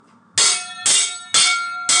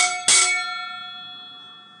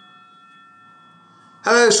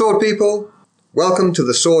Hello, sword people. Welcome to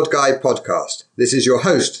the Sword Guy podcast. This is your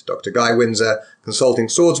host, Dr. Guy Windsor, consulting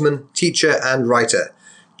swordsman, teacher and writer.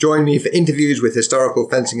 Join me for interviews with historical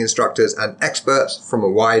fencing instructors and experts from a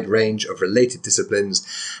wide range of related disciplines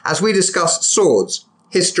as we discuss swords,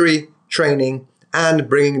 history, training, and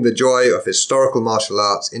bringing the joy of historical martial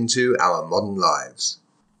arts into our modern lives.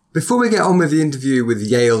 Before we get on with the interview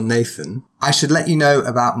with Yael Nathan, I should let you know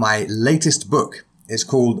about my latest book. It's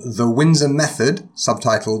called The Windsor Method,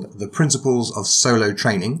 subtitled The Principles of Solo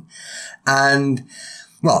Training. And,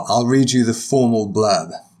 well, I'll read you the formal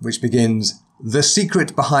blurb, which begins, "The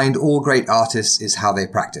secret behind all great artists is how they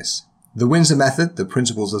practice. The Windsor Method, The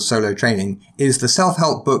Principles of Solo Training, is the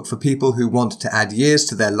self-help book for people who want to add years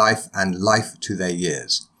to their life and life to their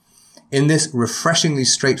years. In this refreshingly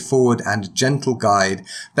straightforward and gentle guide,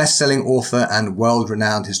 best-selling author and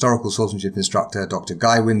world-renowned historical swordsmanship instructor Dr.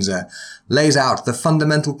 Guy Windsor lays out the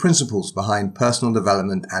fundamental principles behind personal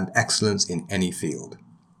development and excellence in any field.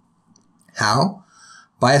 How?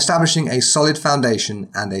 By establishing a solid foundation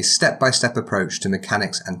and a step-by-step approach to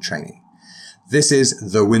mechanics and training. This is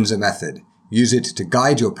the Windsor Method. Use it to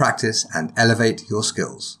guide your practice and elevate your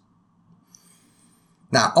skills."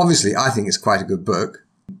 Now, obviously, I think it's quite a good book.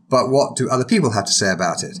 But what do other people have to say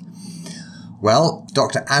about it? Well,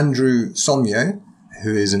 Dr. Andrew Somyo,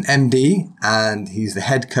 who is an MD, and he's the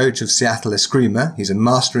head coach of Seattle Eskrima. He's a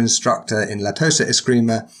master instructor in La Tosa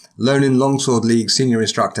Eskrima, Lonin Longsword League senior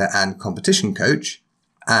instructor and competition coach.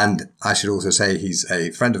 And I should also say he's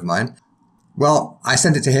a friend of mine. Well, I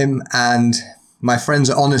sent it to him, and my friends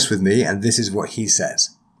are honest with me, and this is what he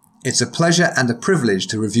says. "It's a pleasure and a privilege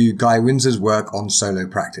to review Guy Windsor's work on solo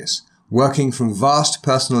practice. Working from vast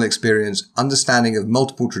personal experience, understanding of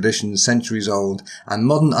multiple traditions centuries old, and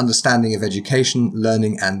modern understanding of education,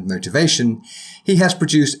 learning, and motivation, he has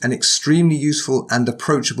produced an extremely useful and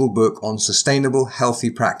approachable book on sustainable, healthy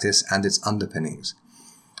practice and its underpinnings.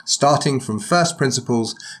 Starting from first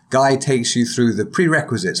principles, Guy takes you through the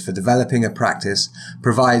prerequisites for developing a practice,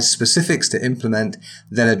 provides specifics to implement,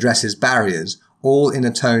 then addresses barriers, all in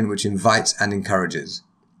a tone which invites and encourages.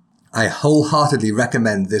 I wholeheartedly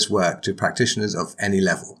recommend this work to practitioners of any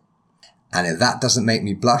level." And if that doesn't make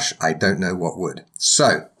me blush, I don't know what would.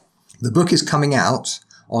 So, the book is coming out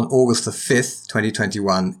on August the 5th,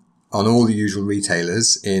 2021, on all the usual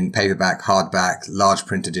retailers in paperback, hardback, large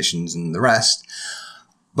print editions and the rest.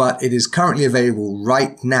 But it is currently available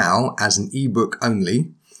right now as an ebook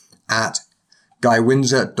only at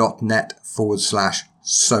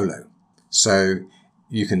guywindsor.net/solo. So,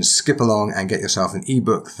 you can skip along and get yourself an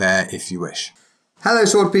ebook there if you wish. Hello,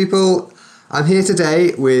 sword people. I'm here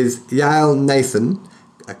today with Yael Nathan,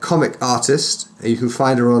 a comic artist. You can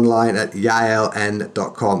find her online at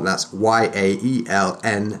yaeln.com. That's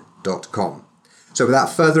yaeln.com. So without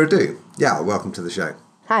further ado, Yael, welcome to the show.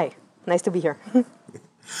 Hi, nice to be here.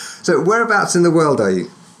 So whereabouts in the world are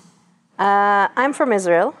you? I'm from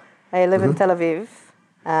Israel. I live in Tel Aviv.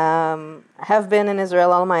 Have been in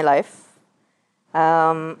Israel all my life.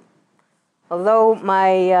 Although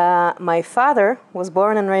my father was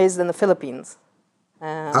born and raised in the Philippines.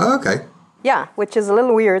 Oh, okay. Yeah, which is a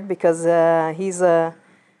little weird because he's a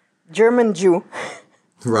German Jew.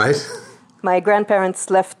 Right. My grandparents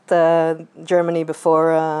left Germany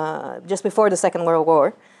just before the Second World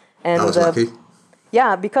War. And, I was lucky.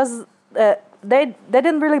 Yeah, because they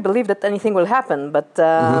didn't really believe that anything will happen, but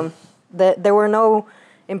there were no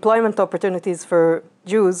employment opportunities for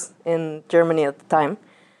Jews in Germany at the time.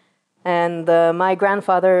 And my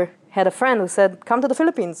grandfather had a friend who said, "Come to the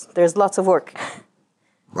Philippines, there's lots of work."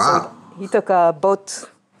 Wow. So he took a boat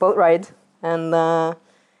ride and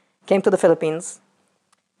came to the Philippines.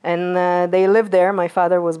 And they lived there. My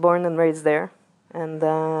father was born and raised there. And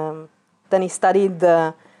then he studied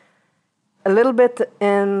a little bit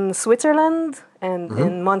in Switzerland and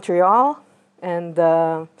in Montreal. And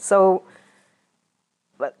so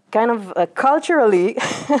kind of culturally,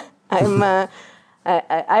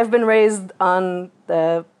 I've been raised on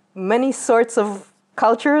many sorts of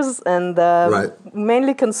cultures and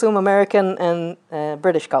mainly consume American and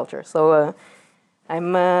British culture. So I'm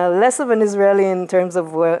less of an Israeli in terms of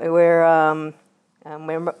where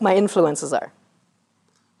my influences are.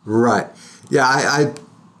 Right. Yeah,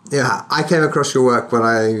 I came across your work when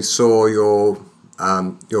I saw your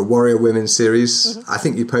Warrior Women series. I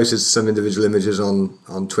think you posted some individual images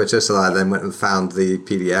on Twitter, so I then went and found the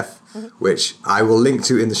PDF, which I will link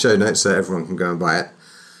to in the show notes so everyone can go and buy it.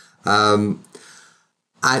 And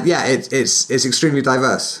yeah, it's extremely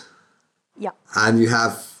diverse. Yeah. And you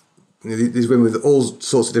have these women with all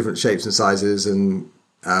sorts of different shapes and sizes, and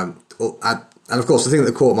And of course, the thing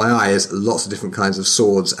that caught my eye is lots of different kinds of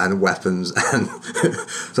swords and weapons, and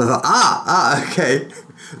so I thought, okay,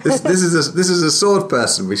 this is a sword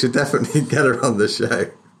person. We should definitely get her on the show.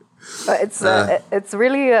 It's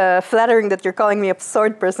really flattering that you're calling me a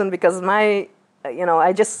sword person, because I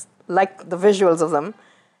just like the visuals of them,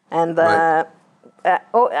 and Right.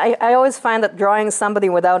 I always find that drawing somebody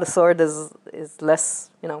without a sword is less,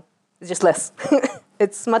 it's just less.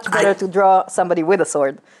 It's much better to draw somebody with a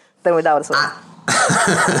sword than without a sword.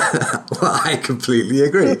 Well, I completely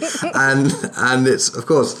agree, and it's, of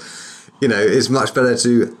course, it's much better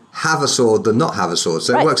to have a sword than not have a sword.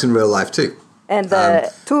 So Right. it works in real life too. And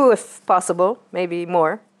two, if possible, maybe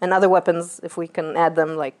more, and other weapons if we can add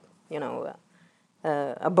them, like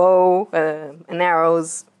a bow, and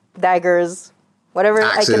arrows, daggers, whatever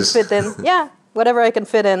Axes. I can fit in. Yeah, whatever I can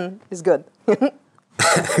fit in is good.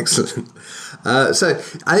 Excellent. So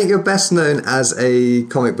I think you're best known as a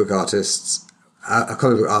comic book artist,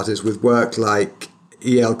 with work like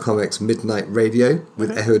EL Comics Midnight Radio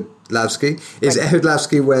with Ehud Lavsky. Is Right. Ehud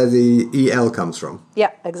Lavsky where the EL comes from?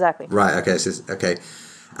 Yeah, exactly. Right, okay. Okay.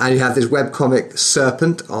 And you have this webcomic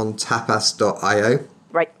Serpent on tapas.io,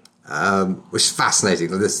 Right. which is fascinating.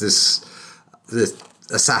 This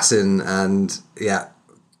assassin, and yeah.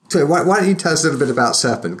 So why don't you tell us a little bit about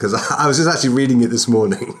Serpent? Because I was just actually reading it this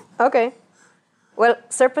morning. Okay. Well,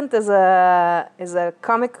 Serpent is a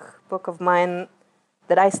comic book of mine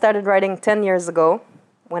that I started writing 10 years ago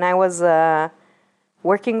when I was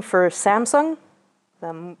working for Samsung,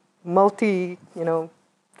 the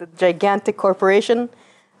the gigantic corporation.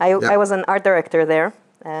 I was an art director there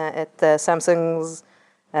at Samsung's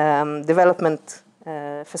development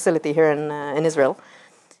facility here in Israel.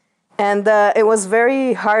 And it was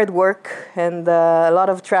very hard work and a lot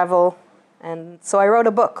of travel. And so I wrote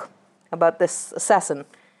a book about this assassin.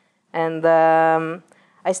 And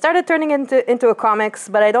I started turning into a comics,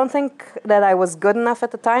 but I don't think that I was good enough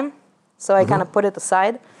at the time. So I kind of put it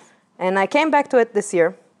aside. And I came back to it this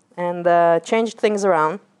year and changed things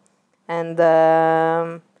around. And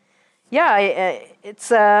it's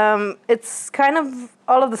kind of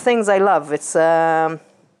all of the things I love. It's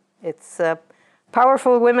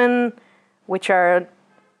powerful women, which are,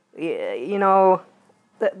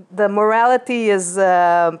 the morality is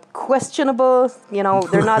questionable.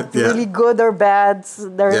 They're not Yeah. really good or bad.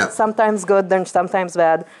 They're Yeah. sometimes good, they're sometimes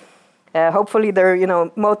bad. Hopefully their,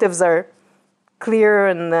 motives are clear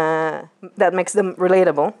and that makes them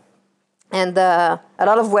relatable. And a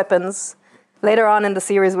lot of weapons. Later on in the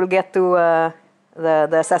series, we'll get to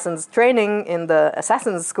the assassin's training in the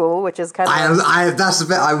assassin's school, which is kind of... That's the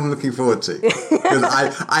bit I'm looking forward to. Because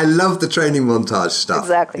I love the training montage stuff.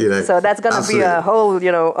 Exactly. So that's going to be a whole,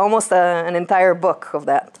 almost an entire book of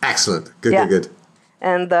that. Excellent. Good.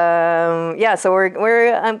 And so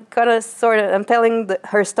I'm kind of I'm telling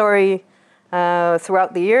her story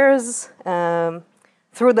throughout the years,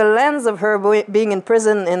 through the lens of her being in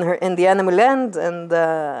prison in the enemy land, and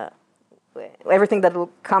everything that will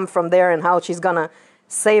come from there, and how she's gonna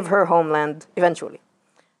save her homeland eventually.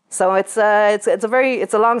 So it's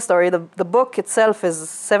a long story. The book itself is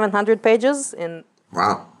 700 pages in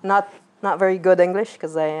not very good English,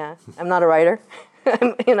 because I'm not a writer.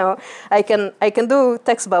 I can do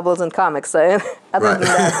text bubbles and comics. Other than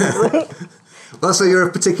that. Well, so you're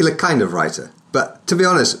a particular kind of writer, but to be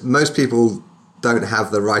honest, most people don't have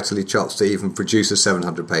the writerly chops to even produce a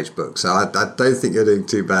 700-page book. So I don't think you're doing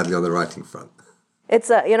too badly on the writing front. It's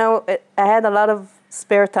I had a lot of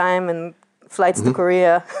spare time and flights to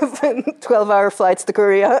Korea, 12-hour flights to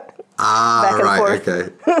Korea. Back and forth. Okay.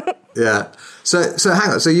 Yeah. So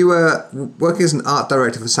hang on. So you were working as an art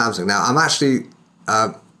director for Samsung. Now I'm actually,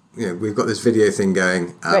 we've got this video thing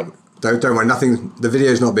going. Right. Don't worry, the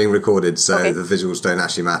video's not being recorded, so Okay. the visuals don't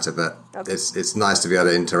actually matter. But it's nice to be able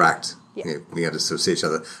to interact. Yeah. Being able to sort of see each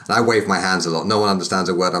other. And I wave my hands a lot. No one understands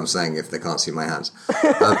a word I'm saying if they can't see my hands.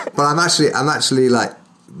 But I'm actually like,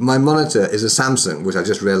 my monitor is a Samsung, which I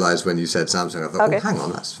just realised when you said Samsung. I thought, hang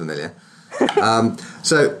on, that's familiar.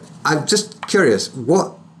 So I'm just curious,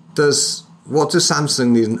 what does Samsung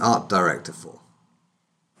need an art director for?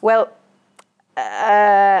 Well,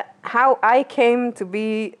 how I came to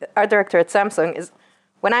be art director at Samsung is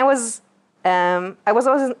when I was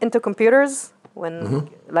always into computers.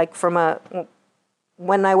 When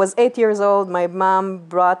I was 8 years old, my mom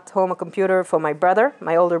brought home a computer for my brother,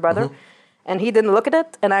 my older brother, and he didn't look at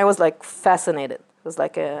it, and I was like fascinated. It was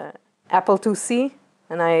like a Apple IIc,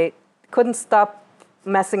 and I couldn't stop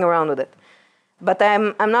messing around with it. But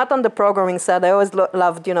I'm not on the programming side. I always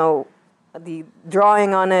loved, the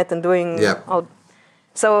drawing on it and doing all.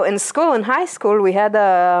 So in high school, we had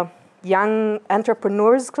a young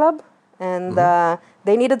entrepreneurs club, and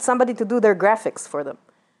they needed somebody to do their graphics for them.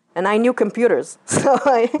 And I knew computers. So,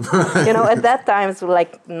 at that time, it was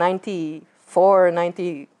like 94,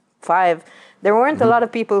 95, there weren't a lot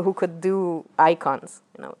of people who could do icons.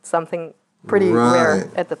 It's something pretty rare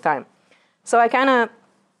at the time. So I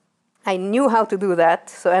knew how to do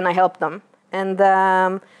that, and I helped them. And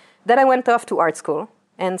then I went off to art school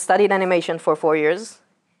and studied animation for 4 years.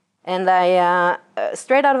 And I,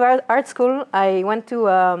 straight out of art school, I went to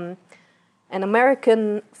an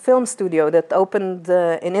American film studio that opened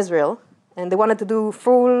in Israel. And they wanted to do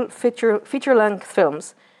full feature-length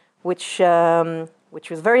films, which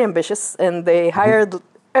was very ambitious. And they hired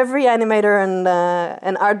every animator and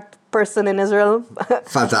an art person in Israel.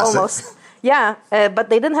 Fantastic. Almost. Yeah, but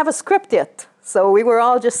they didn't have a script yet. So we were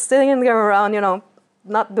all just sitting there around,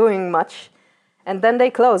 not doing much. And then they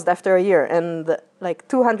closed after a year, and like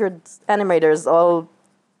 200 animators all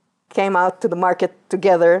came out to the market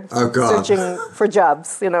together, searching for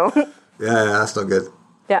jobs, Yeah, that's not good.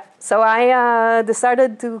 Yeah, so I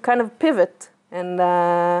decided to kind of pivot and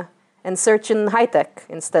search in high tech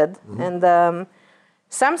instead. And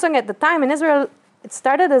Samsung at the time in Israel, it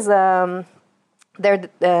started as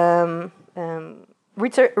their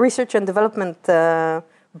research and development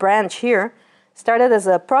branch here. Started as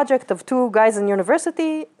a project of two guys in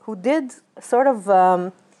university who did sort of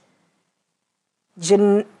I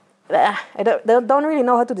don't really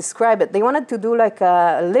know how to describe it. They wanted to do like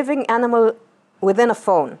a living animal within a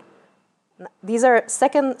phone. These are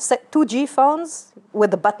 2G phones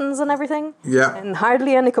with the buttons and everything. Yeah. And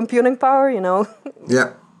hardly any computing power,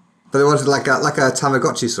 Yeah. But they wanted like a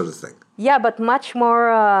Tamagotchi sort of thing. Yeah, but much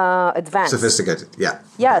more advanced. Sophisticated, yeah.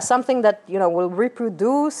 Yeah, something that, will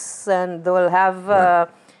reproduce and will have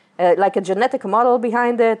like a genetic model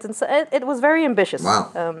behind it. And so it was very ambitious.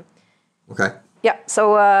 Wow. Okay. Yeah,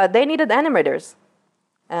 so they needed animators.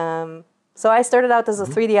 So I started out as a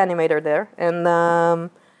 3D animator there and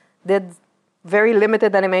did very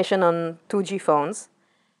limited animation on 2G phones.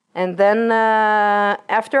 And then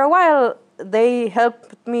after a while, they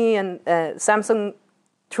helped me and Samsung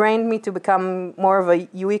trained me to become more of a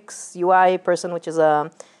UX, UI person, which is a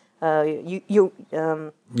user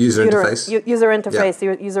interface.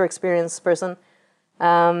 User experience person.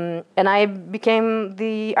 And I became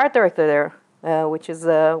the art director there, which is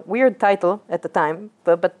a weird title at the time,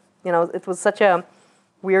 but it was such a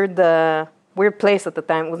weird place at the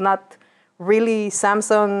time. It was not really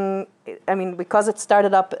Samsung. I mean, because it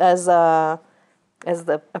started up as a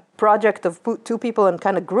project of two people and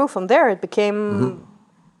kind of grew from there, it became.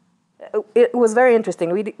 It was very interesting.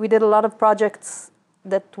 We did a lot of projects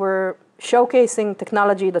that were showcasing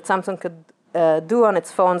technology that Samsung could do on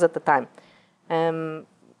its phones at the time,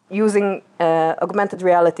 using augmented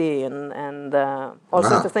reality and all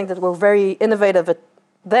sorts of things that were very innovative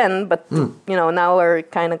then, but now are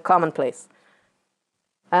kind of commonplace.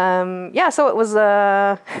 So it was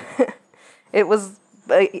it was.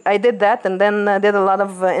 I did that, and then did a lot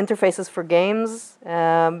of interfaces for games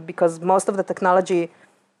because most of the technology,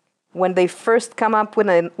 when they first come up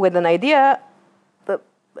with an idea,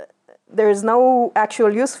 there is no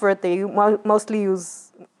actual use for it. We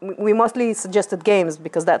mostly suggested games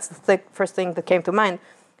because that's the first thing that came to mind.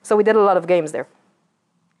 So we did a lot of games there,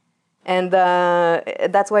 and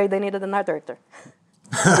that's why they needed an art director.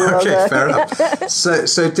 Okay, fair enough.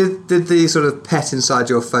 So did the sort of pet inside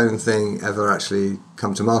your phone thing ever actually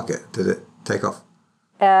come to market? Did it take off?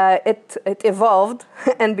 It evolved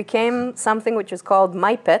and became something which is called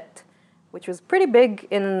My Pet, which was pretty big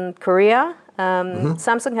in Korea.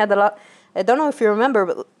 Samsung had a lot. I don't know if you remember,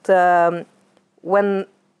 but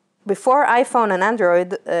before iPhone and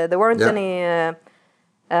Android, there weren't any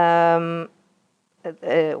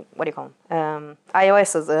what do you call them?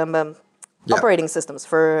 iOS operating systems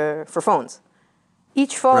for phones.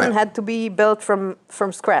 Each phone had to be built from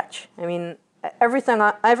scratch. I mean, everything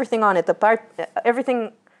on it,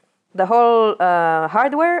 the whole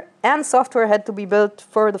hardware and software had to be built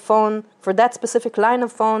for the phone, for that specific line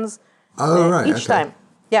of phones each time.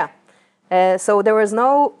 Yeah. So there was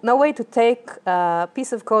no way to take a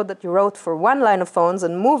piece of code that you wrote for one line of phones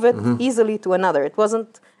and move it easily to another. It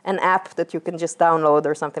wasn't an app that you can just download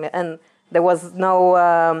or something. And there was no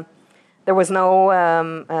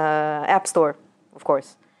app store, of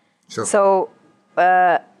course. Sure. So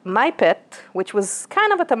My Pet, which was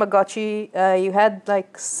kind of a Tamagotchi, you had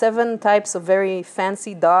like 7 types of very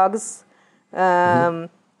fancy dogs,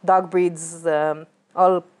 dog breeds,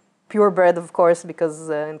 all purebred, of course, because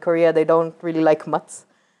in Korea they don't really like mutts.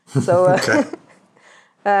 So,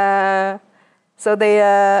 so they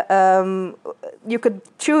you could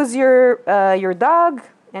choose your dog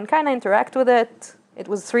and kind of interact with it. It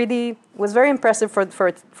was 3D. It was very impressive for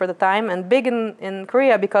the time, and big in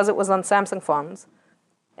Korea because it was on Samsung phones.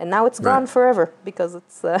 And now it's gone forever because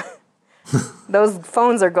it's those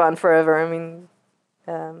phones are gone forever. I mean,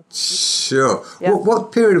 sure. Yeah.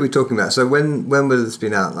 What period are we talking about? So when would this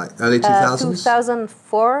been out? Like early 2000s?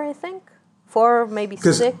 2004, I think. 4, maybe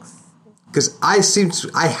 6. Because I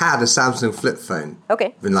had a Samsung flip phone.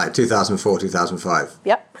 Okay. In like 2004, 2005.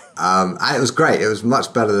 Yep. And it was great. It was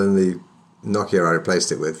much better than the Nokia I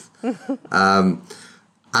replaced it with.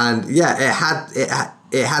 And yeah,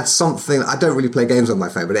 it had something. I don't really play games on my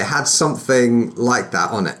phone, but it had something like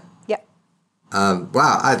that on it. Yeah.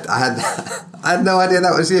 Wow, I had no idea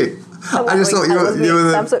that was you. I just thought you were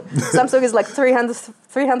the... Samsung is like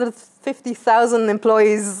 350,000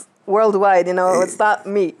 employees worldwide. You know, it's not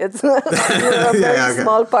me. It's a very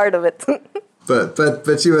small part of it.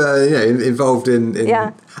 But you were involved in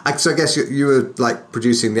Yeah. So I guess you were like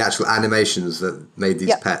producing the actual animations that made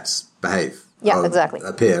these pets behave. Yeah, exactly.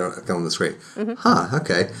 Appear on the screen.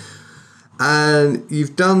 Okay. And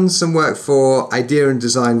you've done some work for Idea and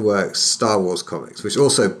Design Works Star Wars comics, which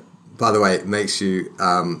also, by the way, makes you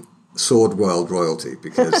Sword World royalty,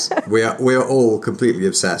 because we are all completely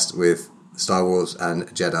obsessed with Star Wars and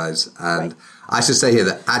Jedis. And I should say here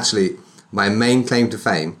that actually my main claim to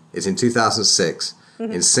fame is in 2006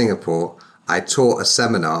 in Singapore. I taught a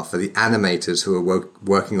seminar for the animators who were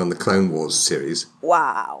working on the Clone Wars series.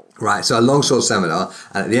 Wow. Right, so a longsword seminar,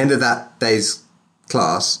 and at the end of that day's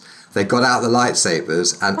class, they got out the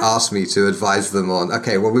lightsabers and asked me to advise them on,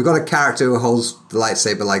 okay, well, we've got a character who holds the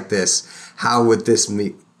lightsaber like this. How would this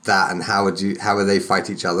meet that, and how would they fight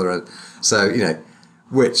each other? And so,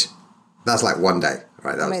 that's like one day,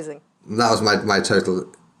 right? Amazing. That was my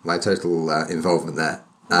total involvement there.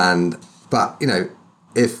 But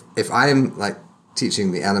if I'm like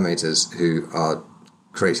teaching the animators who are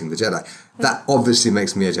creating the Jedi, that obviously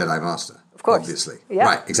makes me a Jedi Master. Of course. Obviously. Yeah.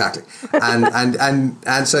 Right, exactly.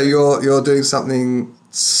 And so you're doing something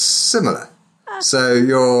similar. So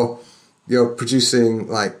you're producing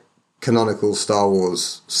like canonical Star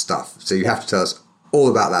Wars stuff. So you have to tell us all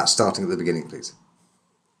about that, starting at the beginning, please.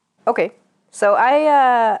 Okay. So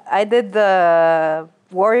I did the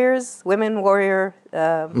women warrior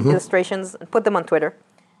illustrations, and put them on Twitter.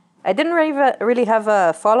 I didn't really have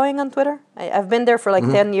a following on Twitter. I've been there for like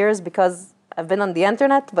 10 years because I've been on the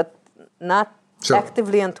internet, but not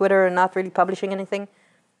actively on Twitter, not really publishing anything.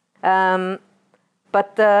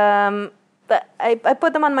 But I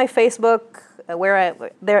put them on my Facebook, where I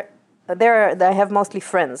have mostly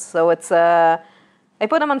friends. So it's I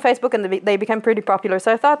put them on Facebook, and they became pretty popular.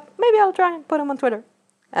 So I thought maybe I'll try and put them on Twitter.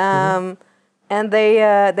 And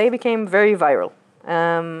they became very viral.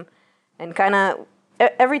 And kind of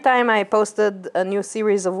every time I posted a new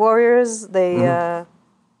series of warriors, they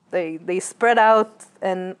spread out,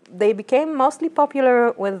 and they became mostly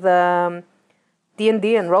popular with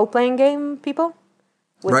D&D and role-playing game people,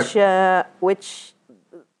 which a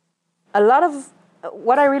lot of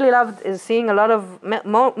what I really loved is seeing a lot of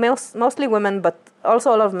mostly women, but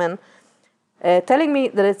also a lot of men, telling me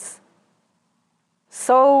that it's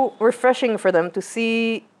so refreshing for them to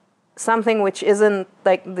see something which isn't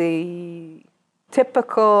like the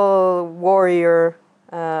typical warrior.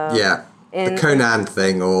 The Conan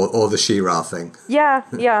thing or the She-Ra thing. Yeah.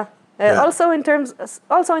 Also in terms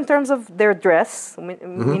of their dress,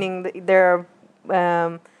 meaning they're.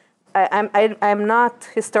 I'm not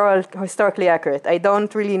historically accurate. I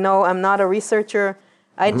don't really know. I'm not a researcher.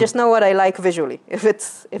 I just know what I like visually. If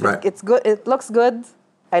it's good, it looks good,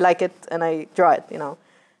 I like it, and I draw it.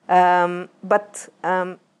 But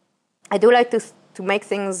I do like to make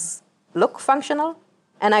things look functional,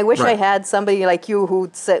 and I wish I had somebody like you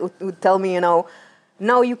who'd tell me, no,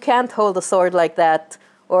 you can't hold a sword like that,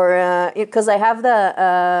 or because I have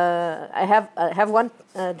I have one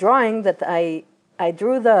drawing that I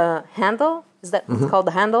drew the handle. Is that called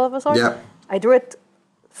the handle of a sword? Yeah. I drew it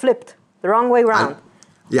flipped the wrong way around.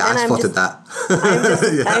 I spotted that.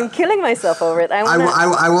 I'm killing myself over it.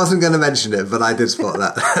 I wasn't going to mention it, but I did spot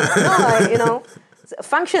that. No,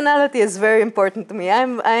 functionality is very important to me.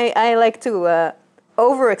 I like to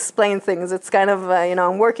over-explain things. It's kind of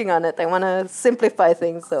I'm working on it. I want to simplify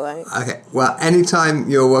things. Okay. Well, anytime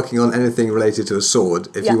you're working on anything related to a sword,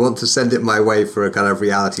 if you want to send it my way for a kind of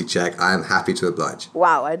reality check, I am happy to oblige.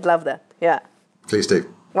 Wow, I'd love that. Yeah. Please do.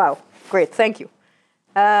 Wow, great. Thank you.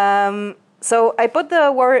 So I put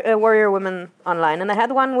the warrior women online, and I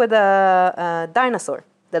had one with a dinosaur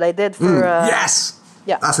that I did for... yes!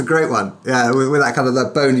 Yeah. That's a great one. Yeah, with that kind of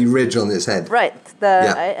that bony ridge on its head. Right.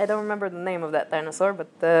 I don't remember the name of that dinosaur, but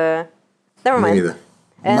never mind. Me neither.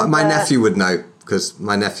 And, my nephew would know. because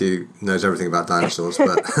my nephew knows everything about dinosaurs,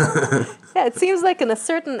 but... Yeah, it seems like in a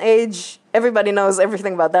certain age, everybody knows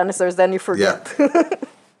everything about dinosaurs, then you forget. Yeah,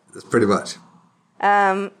 that's pretty much.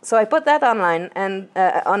 So I put that online and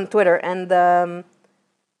on Twitter, and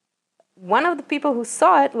one of the people who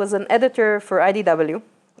saw it was an editor for IDW,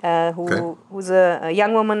 who's a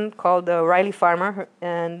young woman called Riley Farmer,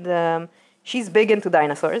 and she's big into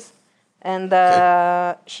dinosaurs. And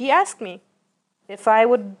she asked me if I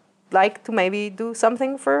would like to maybe do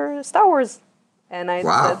something for Star Wars. And I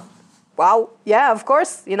said, wow, yeah, of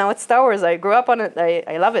course. It's Star Wars. I grew up on it.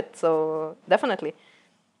 I love it. So definitely.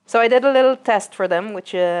 So I did a little test for them,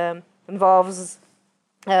 which involves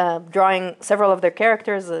drawing several of their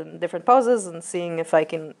characters in different poses and seeing if I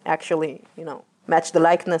can actually, match the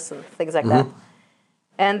likeness and things like that.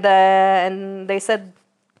 And they said,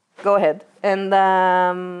 go ahead. And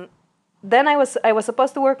then I was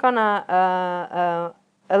supposed to work on a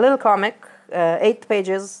little comic, 8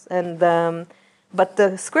 pages, and but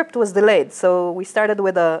the script was delayed. So we started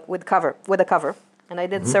with a cover, and I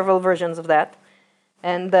did several versions of that,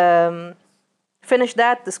 and finished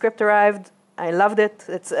that. The script arrived. I loved it.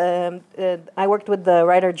 I worked with the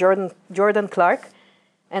writer Jordan Clark,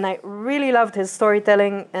 and I really loved his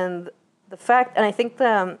storytelling and the fact. And I think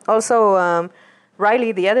also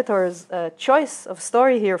Riley, the editor's choice of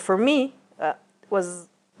story here for me was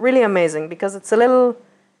really amazing, because it's a little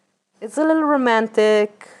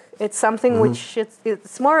romantic. It's something which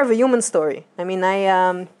it's more of a human story. I mean,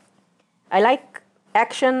 I like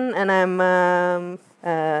action, and I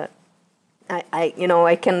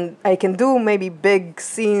can do maybe big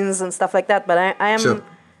scenes and stuff like that. But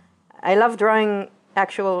I love drawing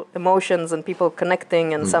actual emotions and people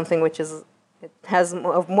connecting, and something which it has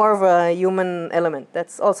more of a human element.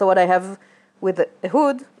 That's also what I have with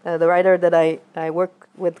Ehud, the writer that I work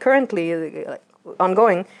with currently,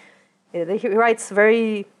 ongoing. He writes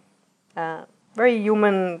very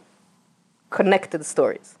human, connected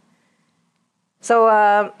stories. So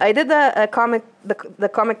I did a comic, the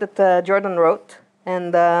comic that Jordan wrote,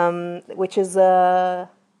 and which is the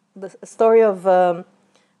story of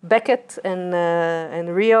Beckett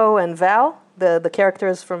and Rio and Val, the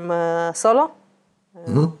characters from Solo.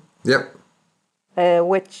 Yep.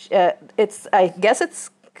 Which I guess it's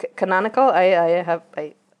canonical.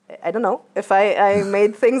 I don't know if I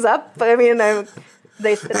made things up. I mean,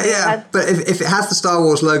 they but if it has the Star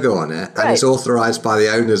Wars logo on it, and it's authorized by the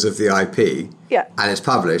owners of the IP, and it's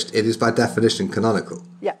published, it is by definition canonical.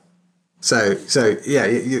 Yeah. So yeah,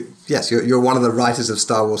 you're one of the writers of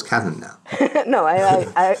Star Wars canon now. No,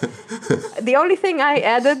 I the only thing I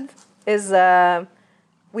added is I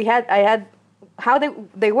had how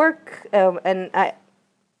they work, and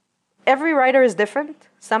every writer is different.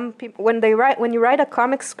 Some people, when you write a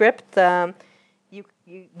comic script, you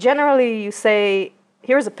generally say,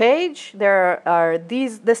 here's a page, there are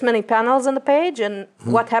this many panels on the page, and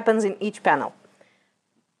what happens in each panel.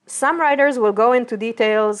 Some writers will go into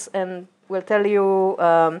details and will tell you,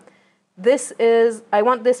 I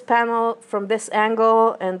want this panel from this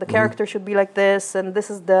angle, and the character should be like this, and this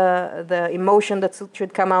is the emotion that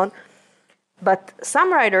should come out. But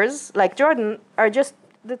some writers, like Jordan,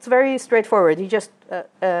 it's very straightforward. He just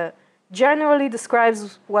generally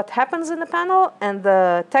describes what happens in the panel and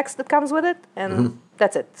the text that comes with it, and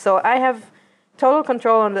that's it. So I have total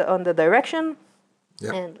control on the direction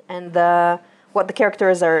and what the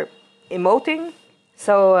characters are emoting.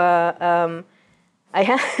 So I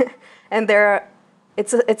have, and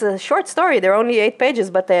it's a short story. They're only 8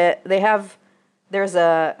 pages, but there's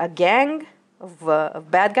a gang of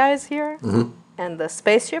bad guys here, and the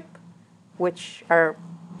spaceship, which I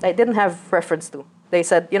didn't have reference to. They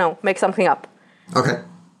said, make something up. Okay.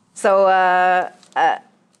 So a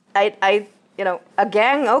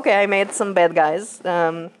gang. Okay, I made some bad guys,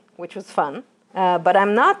 which was fun. But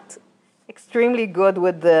I'm not extremely good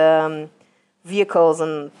with the vehicles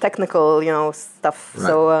and technical, stuff. Right.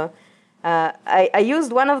 So I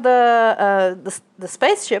used one of the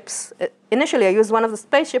spaceships. Initially, I used one of the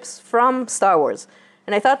spaceships from Star Wars,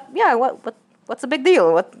 and I thought, what's the big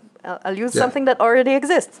deal? I'll use something that already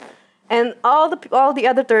exists. And all the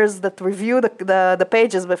editors that review the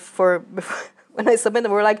pages before when I submit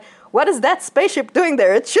them were like, what is that spaceship doing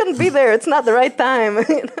there? It shouldn't be there. It's not the right time.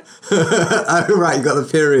 Oh, right, you got the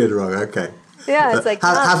period wrong. Okay. Yeah, it's like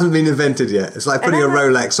hasn't been invented yet. It's like putting a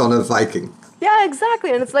Rolex on a Viking. Yeah,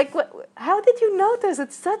 exactly. And it's like, how did you notice?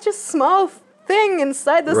 It's such a small thing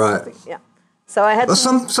inside this. Right. Thing. Yeah. So I had. Well,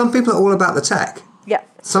 some people are all about the tech. Yeah.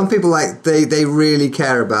 Some people they really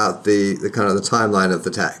care about the kind of the timeline of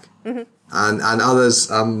the tech, and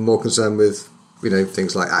others are more concerned with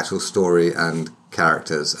things like actual story and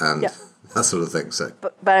characters and that sort of thing. So,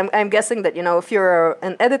 but I'm guessing that, if you're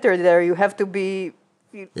an editor there, you have to be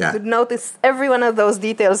to notice every one of those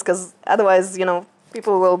details, because otherwise,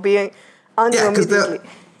 people will be on you immediately.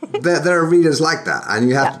 There are readers like that, and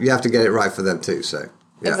you have to get it right for them too. So,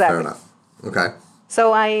 yeah, exactly. fair enough. Okay.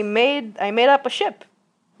 So I made up a ship,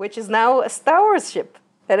 which is now a Star Wars ship,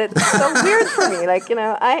 and it's so weird for me. Like,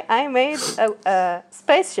 I made a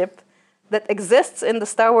spaceship that exists in the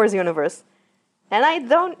Star Wars universe, and I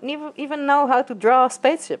don't even know how to draw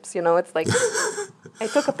spaceships. It's like I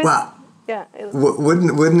took a picture. Well, yeah.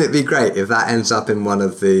 Wouldn't it be great if that ends up in one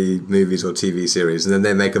of the movies or TV series, and then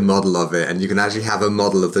they make a model of it, and you can actually have a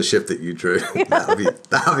model of the ship that you drew? Yeah.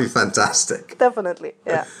 That'd be fantastic. Definitely,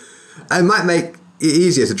 yeah. And it might make it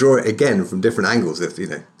easier to draw it again from different angles, if you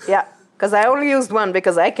know. Yeah, because I only used one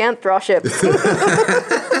because I can't draw ships.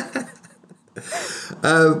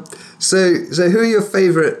 So who are your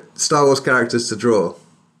favorite Star Wars characters to draw?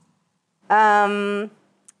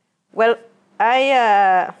 Well,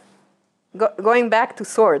 I going back to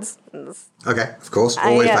swords. Okay, of course,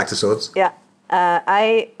 always back to swords. Yeah,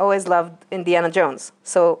 I always loved Indiana Jones.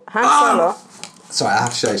 So Han Solo. Sorry, I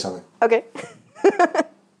have to show you something. Okay. Okay.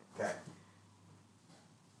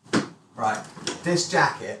 Right, this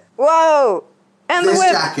jacket. Whoa! And this the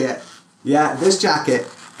whip. jacket. Yeah, this jacket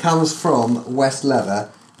comes from West Leather,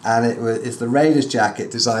 and it's the Raiders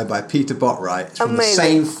jacket designed by Peter Botwright. It's from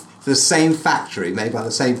the same factory, made by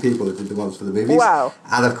the same people who did the ones for the movies. Wow!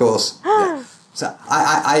 And of course, yeah. So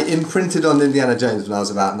I imprinted on Indiana Jones when I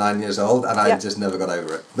was about 9 years old, and I just never got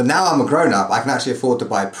over it. But now I'm a grown up, I can actually afford to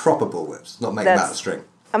buy proper bullwhips, not make them out of string.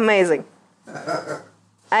 Amazing.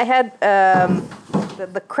 I had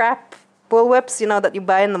the crap bullwhips, that you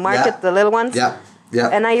buy in the market, the little ones. Yeah, yeah.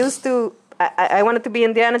 And I used to. I wanted to be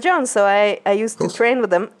Indiana Jones, so I used to train with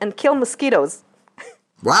them and kill mosquitoes.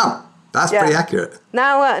 Wow, that's pretty accurate.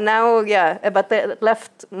 Now, yeah, but they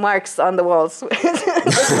left marks on the walls, which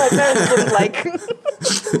my parents didn't like.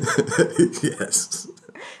 Yes.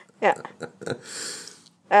 Yeah.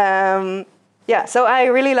 Yeah, so I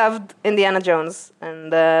really loved Indiana Jones,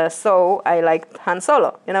 and so I liked Han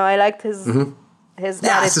Solo. I liked his attitude.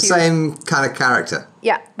 Yeah, it's the same kind of character.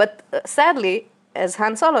 Yeah, but sadly, as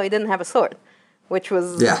Han Solo, he didn't have a sword, which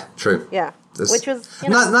was... Yeah, true. Yeah, which was...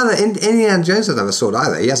 Indiana Jones doesn't have a sword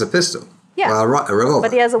either. He has a pistol. Yeah. Well, a revolver.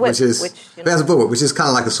 But he has a whip, he has a bullwhip, which is kind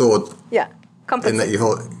of like a sword. Yeah, in that you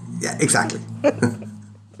hold... Yeah, exactly.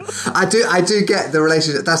 I do get the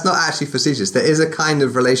relationship. That's not actually facetious. There is a kind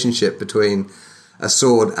of relationship between a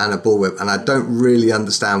sword and a bullwhip, and I don't really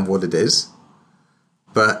understand what it is.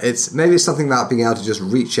 But maybe it's something about being able to just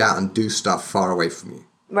reach out and do stuff far away from you.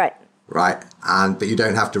 Right. Right, but you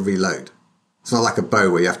don't have to reload. It's not like a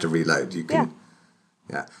bow where you have to reload. You can,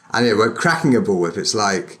 yeah. And when cracking a bullwhip, it's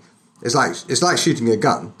like shooting a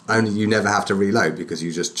gun. Only you never have to reload because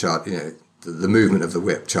you just charge. The movement of the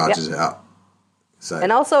whip charges it up. So.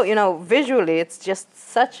 And also, visually, it's just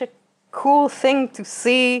such a cool thing to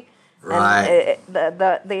see. Right. And,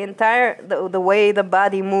 the entire the way the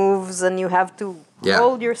body moves, and you have to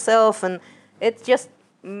hold yourself, and it just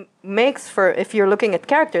makes for, if you're looking at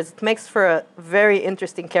characters, it makes for a very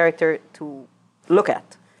interesting character to look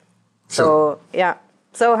at. Sure. So yeah,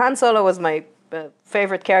 so Han Solo was my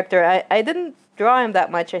favorite character. I didn't draw him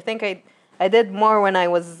that much. I think I did more when I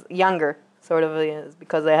was younger, sort of,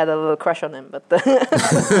 because I had a little crush on him. But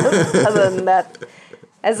other than that,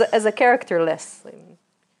 as a character, less.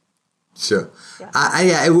 Sure.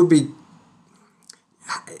 Yeah. It would be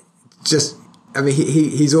just. I mean,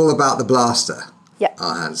 he's all about the blaster. Yeah.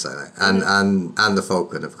 Our Han Solo and the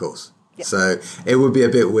Falcon, of course. Yeah. So it would be a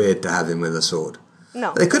bit weird to have him with a sword.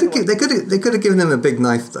 No. They could have given him a big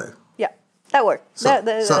knife though. Yeah, that worked. That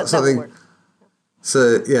worked.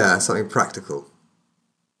 So yeah, something practical.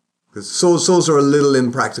 Because swords are a little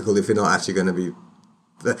impractical if you're not actually going to be.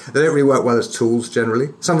 They don't really work well as tools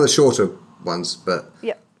generally. Some of the shorter ones, but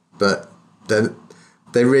then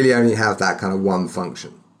they really only have that kind of one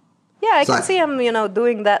function. Yeah, I can see him,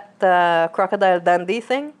 doing that Crocodile Dundee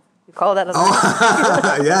thing. You call that a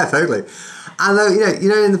yeah, totally. And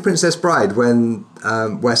in The Princess Bride, when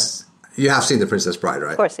you have seen The Princess Bride,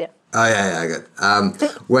 right? Of course, yeah. Oh, yeah, good.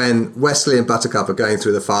 When Wesley and Buttercup are going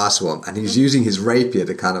through the fire swamp, and he's using his rapier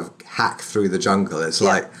to kind of hack through the jungle, it's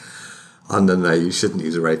like, oh no, you shouldn't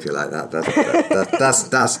use a rapier like that.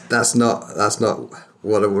 That's not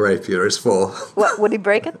what a rapier is for. What, would he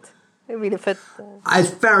break it? I mean, if it's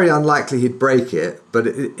very unlikely he'd break it, but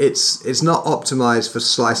it's not optimized for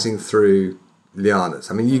slicing through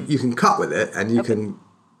lianas. I mean, you can cut with it, and you can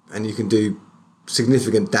do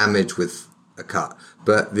significant damage with a cut,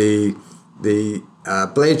 but the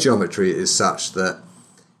blade geometry is such that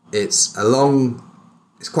it's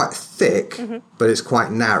quite thick, but it's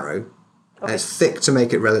quite narrow. Okay. And it's thick to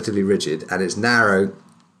make it relatively rigid, and it's narrow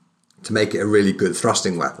to make it a really good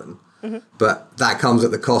thrusting weapon. But that comes at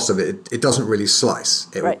the cost of it doesn't really slice.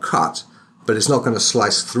 It will cut, but it's not going to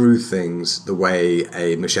slice through things the way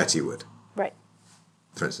a machete would. Right.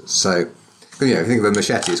 For instance. So, if you think of a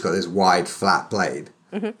machete, it's got this wide, flat blade,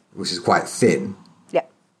 which is quite thin. Yeah.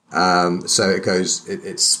 So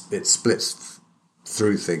it splits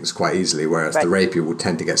through things quite easily, whereas the rapier will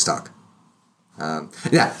tend to get stuck. Right.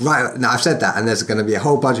 Now, I've said that, and there's going to be a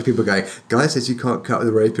whole bunch of people going, Guy says you can't cut with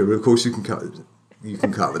a rapier, but of course you can cut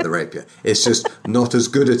with the rapier. It's just not as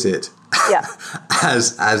good at it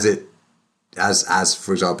as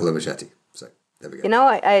for example, a machete. So, there we go.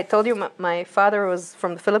 I told you my father was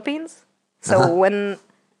from the Philippines. So when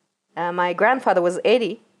my grandfather was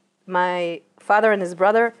 80, my father and his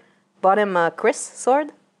brother bought him a Chris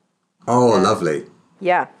sword. Oh, lovely.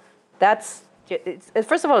 Yeah.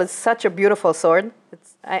 First of all, it's such a beautiful sword.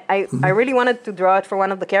 I really wanted to draw it for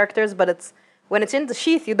one of the characters, but when it's in the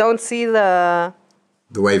sheath, you don't see the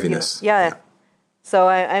waviness. Yeah. So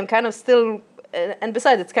I'm kind of still, and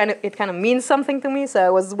besides, it kind of means something to me. So I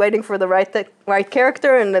was waiting for the right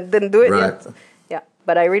character, and I didn't do it yet. So, yeah,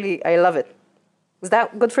 but I love it. Is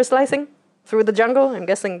that good for slicing through the jungle? I'm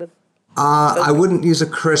guessing that. I wouldn't use a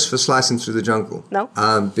Chris for slicing through the jungle. No.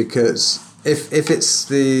 Because if it's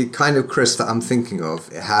the kind of Chris that I'm thinking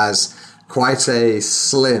of, it has quite a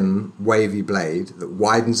slim, wavy blade that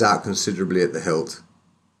widens out considerably at the hilt.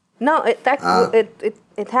 No, it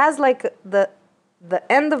has like the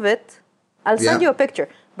end of it. I'll send you a picture,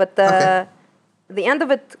 but the end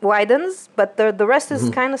of it widens, but the rest is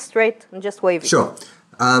kind of straight and just wavy. Sure.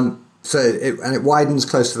 So it widens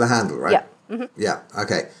close to the handle, right? Yeah. Mm-hmm. Yeah.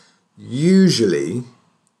 Okay. Usually,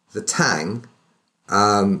 the tang,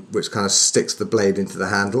 which kind of sticks the blade into the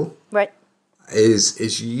handle, right,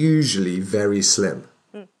 is usually very slim,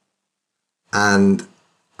 and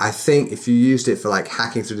I think if you used it for like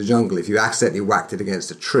hacking through the jungle, if you accidentally whacked it against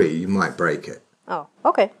a tree, you might break it. Oh,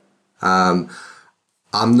 okay. I'm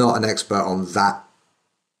not an expert on that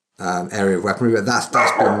area of weaponry, but that's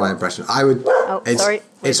been my impression. I would. Oh, sorry,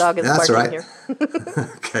 my dog is barking right. here.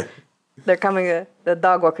 Okay. They're coming. The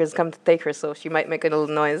dog walkers come to take her, so she might make a little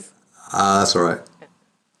noise. That's all right.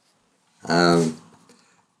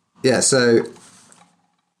 So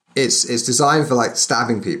it's designed for like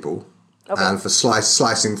stabbing people and for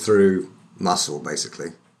slicing through muscle,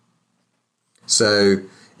 basically. So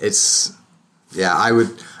I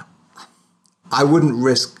wouldn't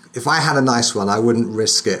risk, if I had a nice one, I wouldn't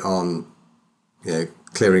risk it on,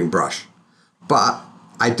 clearing brush. But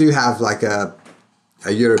I do have like a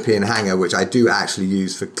European hanger, which I do actually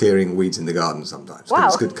use for clearing weeds in the garden sometimes. Wow.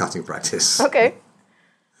 It's good cutting practice. Okay.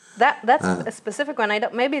 That's a specific one.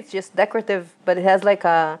 Maybe it's just decorative, but it has like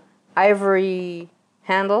a ivory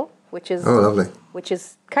handle, which is lovely. Which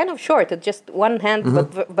is kind of short. It's just one hand,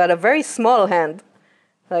 but a very small hand,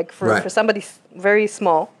 like for somebody very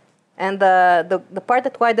small. And the part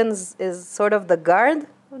that widens is sort of the guard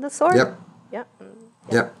of the sword. Yep. Yeah.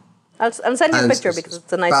 Yep. I'll send you a picture because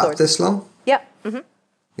it's a nice sword. About this long? Yeah. Mm-hmm.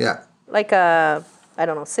 Yeah. Like I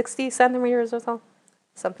don't know, 60 centimeters or so,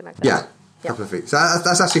 something like that. Yeah. A couple of feet. So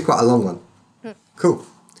that's actually quite a long one. Cool.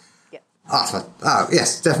 Yeah.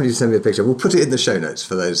 Yes, definitely send me a picture. We'll put it in the show notes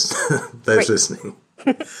for those listening.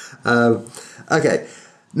 Okay.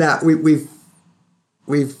 Now we've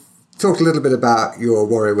talked a little bit about your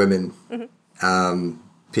Warrior Women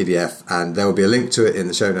PDF, and there will be a link to it in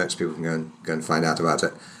the show notes. People can go and find out about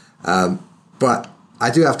it. But I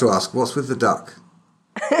do have to ask, what's with the duck?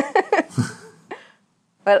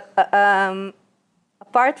 Well,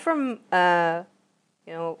 apart from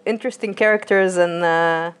interesting characters and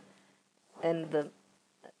a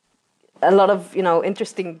lot of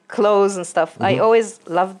interesting clothes and stuff, I always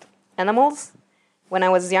loved animals. When I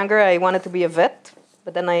was younger, I wanted to be a vet,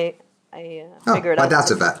 but then I figured out. My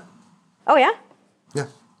dad's a vet. Oh yeah. Yeah.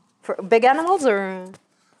 For big animals or?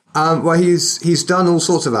 Well, he's done all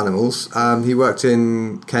sorts of animals. He worked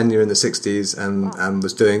in Kenya in the 60s and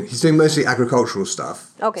he's doing mostly agricultural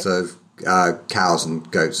stuff. Okay. So cows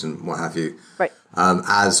and goats and what have you. Right.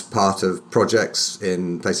 As part of projects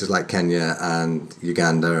in places like Kenya and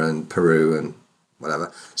Uganda and Peru and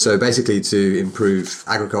whatever. So basically to improve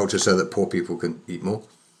agriculture so that poor people can eat more.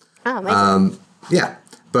 Oh, amazing. Yeah.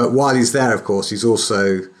 But while he's there, of course, he's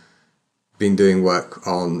also been doing work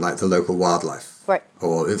on like the local wildlife. Right.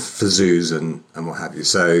 Or for zoos and what have you.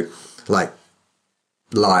 So, like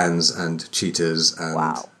lions and cheetahs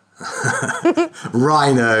and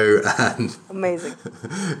rhino and amazing.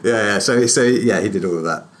 yeah. So he did all of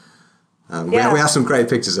that. We have some great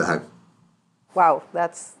pictures at home. Wow,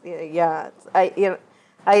 that's I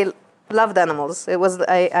loved animals. It was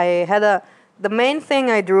I had the main thing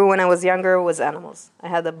I drew when I was younger was animals. I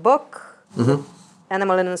had a book,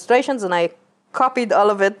 animal illustrations, and I copied all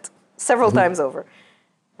of it several times over,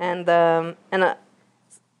 and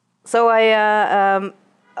so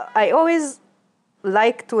I always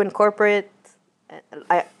like to incorporate.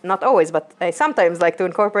 Not always, but I sometimes like to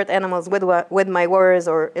incorporate animals with my words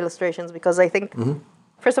or illustrations because I think,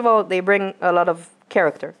 first of all, they bring a lot of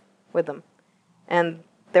character with them, and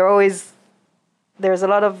there's a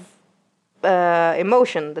lot of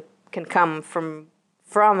emotion that can come from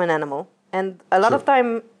an animal, and a lot of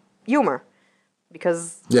time humor,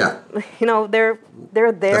 because they're there.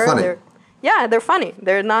 They're funny. They're funny.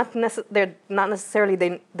 They're not necessarily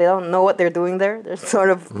they don't know what they're doing there. They're sort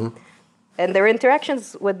of. And their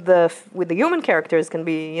interactions with the human characters can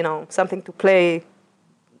be, something to play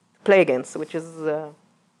against, which is,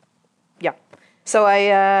 So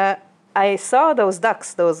I saw those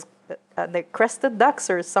ducks, the crested ducks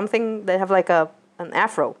or something. They have like an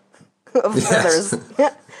afro of feathers,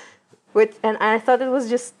 and I thought it was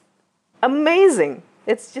just amazing.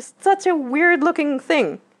 It's just such a weird looking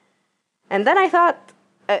thing. And then I thought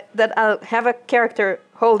that I'll have a character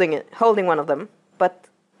holding one of them, but.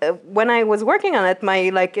 When I was working on it, my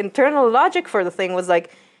internal logic for the thing was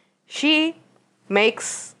she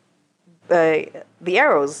makes the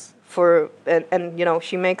arrows and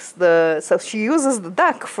she makes so she uses the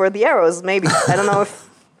duck for the arrows. Maybe I don't know if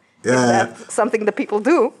that's something that people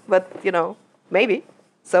do, but maybe.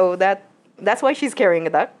 So that's why she's carrying a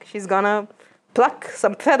duck. She's gonna pluck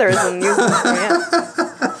some feathers and use them.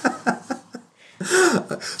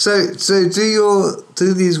 So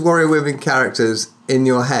do these warrior women characters in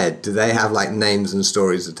your head, do they have names and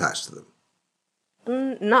stories attached to them?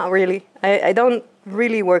 Not really. I don't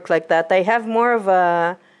really work like that. I have more of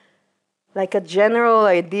a general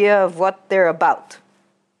idea of what they're about.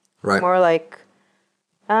 Right. More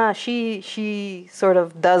she sort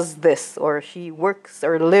of does this, or she works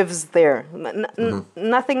or lives there.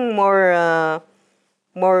 Nothing more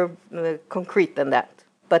concrete than that.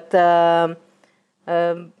 But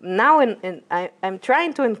now I'm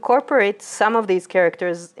trying to incorporate some of these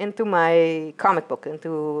characters into my comic book,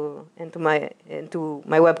 into my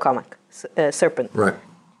webcomic, Serpent. Right.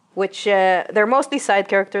 Which they're mostly side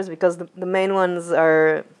characters because the main ones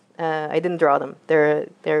are I didn't draw them.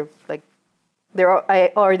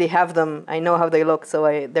 I already have them. I know how they look, so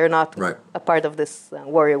they're not a part of this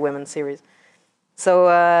Warrior Women series. So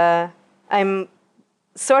I'm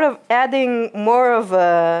sort of adding more of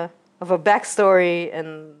a backstory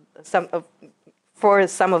and for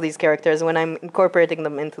some of these characters when I'm incorporating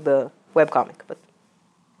them into the webcomic. But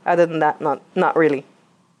other than that, not really.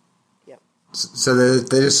 Yeah. So they're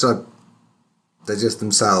just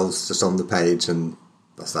themselves, just on the page, and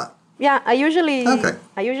that's that. Yeah, I usually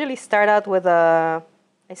start out with I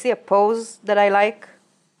see a pose that I like,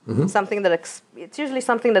 something that it's usually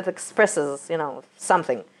something that expresses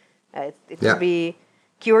something. It could be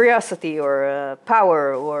curiosity or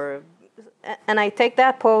power and I take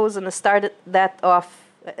that pose and start that off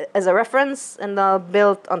as a reference, and I'll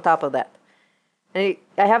build on top of that. And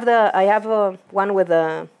I have one with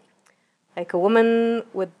a woman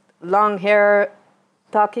with long hair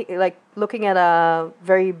talking, looking at a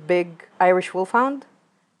very big Irish wolfhound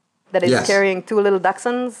that is carrying two little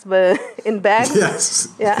dachshunds in bags. Yes.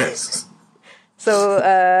 Yeah. Yes. So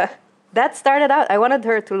that started out. I wanted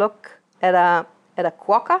her to look at a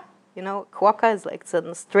quokka. Quokka is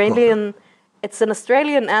it's an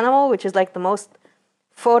Australian animal, which is the most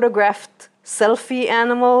photographed selfie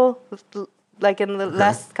animal, in the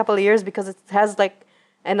last couple of years, because it has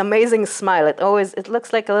an amazing smile. It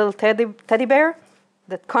looks like a little teddy bear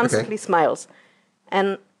that constantly smiles.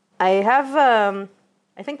 And I have,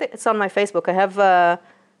 I think that it's on my Facebook. I have a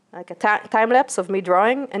time lapse of me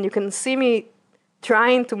drawing, and you can see me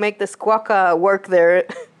trying to make this quokka work there,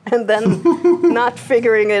 and then not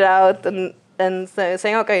figuring it out, and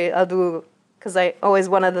saying, okay, I'll do, because I always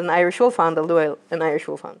wanted an Irish wolfhound, I'll do an Irish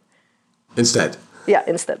wolfhound. Instead? Yeah,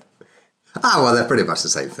 instead. Ah, well, they're pretty much the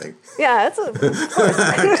same thing. Yeah, of course.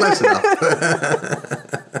 Close enough.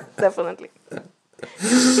 Definitely.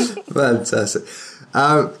 Fantastic.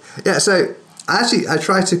 So I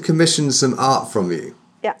tried to commission some art from you.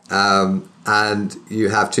 Yeah. And you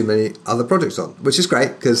have too many other projects on, which is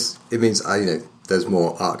great because it means there's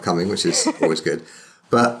more art coming, which is always good.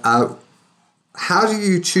 But how do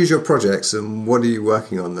you choose your projects, and what are you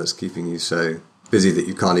working on that's keeping you so busy that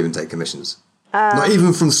you can't even take commissions? Not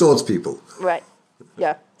even from swords people. Right.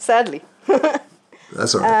 Yeah. Sadly.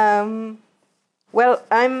 That's all right. Well,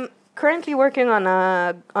 currently working on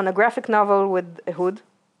a graphic novel with Ehud.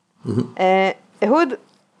 Ehud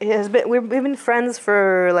we've been friends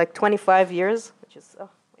for like 25 years, which is, oh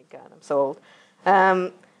my God, I'm so old.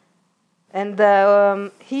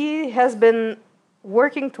 He has been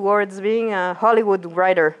working towards being a Hollywood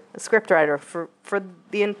writer, a script writer, for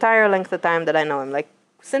the entire length of time that I know him. Like,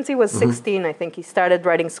 since he was 16, I think he started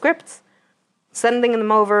writing scripts, sending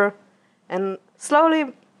them over, and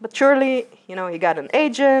slowly but surely, he got an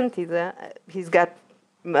agent, he's got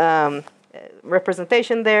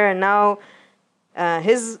representation there, and now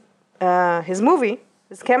his movie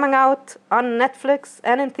is coming out on Netflix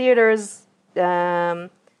and in theaters July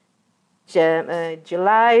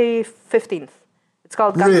 15th. It's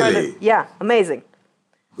called Gunpowder. Really? Yeah, amazing.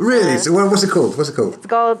 Really? So what's it called? It's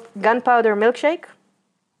called Gunpowder Milkshake.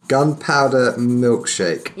 Gunpowder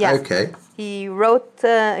Milkshake. Yeah. Okay. He wrote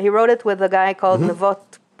it with a guy called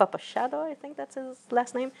Nevot Papashado, I think that's his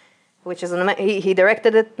last name, which is he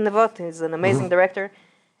directed it. Nevot, he's an amazing director.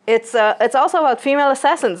 It's also about female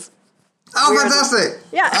assassins. Oh, fantastic!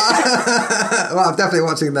 Yeah. Well, I'm definitely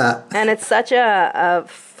watching that. And it's such a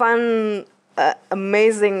fun,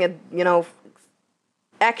 amazing,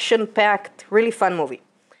 action-packed, really fun movie.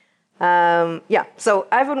 So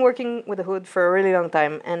I've been working with Ehud for a really long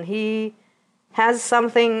time, and he has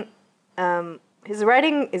something. His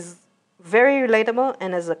writing is very relatable,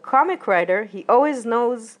 and as a comic writer, he always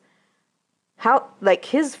knows how, like,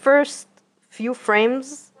 his first few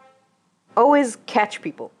frames always catch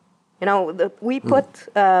people. We put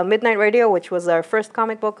Midnight Radio, which was our first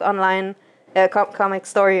comic book online, comic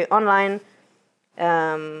story online,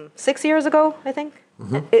 6 years ago, I think.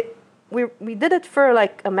 We did it for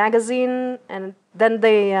like a magazine, and then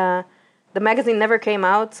the magazine never came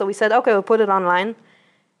out, so we said, okay, we'll put it online,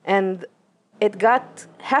 and it got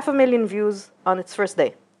 500,000 views on its first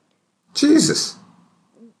day. Jesus.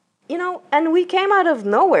 And we came out of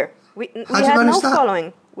nowhere. We had no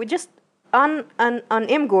following. We just on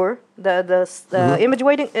Imgur, the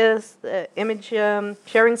image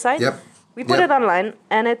sharing site. Yep. We put it online,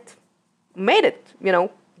 and it made it,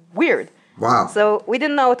 weird. Wow. So we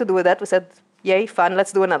didn't know what to do with that. We said, yay, fun,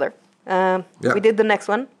 let's do another. We did the next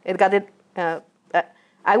one. It got it.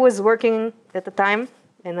 I was working at the time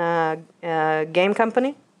in a game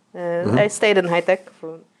company. I stayed in high tech.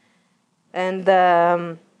 And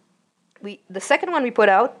the second one we put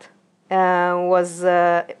out was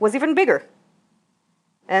even bigger.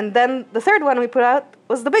 And then the third one we put out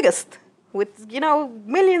was the biggest, with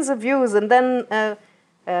millions of views. And then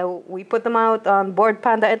we put them out on Board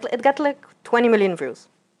Panda. It got like 20 million views,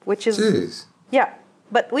 which is yeah.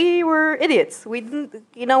 But we were idiots. We didn't,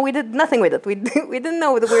 we did nothing with it. We didn't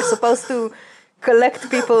know that we were supposed to collect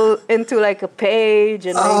people into like a page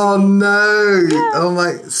and. Oh no! Yeah. Oh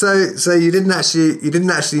my! So you didn't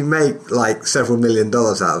actually make like several $1 million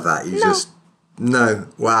out of that. No.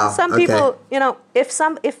 Wow. Some people,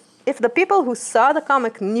 if the people who saw the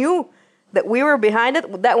comic knew that we were behind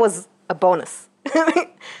it, that was a bonus.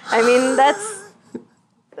 I mean, that's.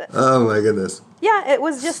 Oh my goodness. Yeah, it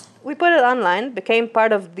was just, we put it online, became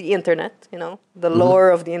part of the internet, the lore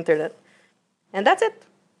of the internet. And that's it.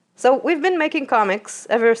 So we've been making comics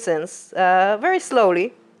ever since, very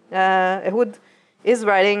slowly. Ehud is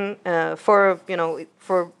writing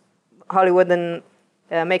for Hollywood and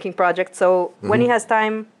making projects. So when he has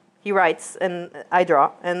time, he writes and I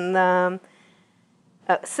draw. And I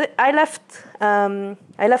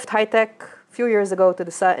left high tech a few years ago to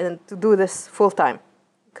decide to do this full time,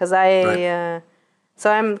 because so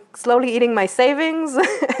I'm slowly eating my savings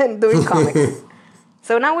and doing comics.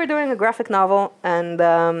 So now we're doing a graphic novel, and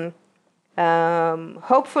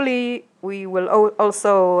hopefully we will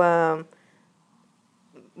also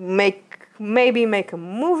maybe make a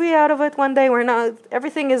movie out of it one day. We're not.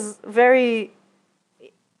 Everything is very.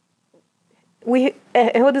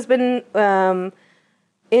 Ehud has been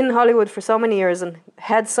in Hollywood for so many years and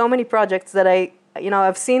had so many projects that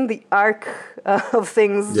I've seen the arc of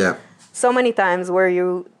things. Yeah. So many times where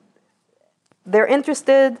they're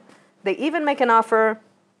interested, they even make an offer,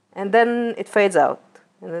 and then it fades out.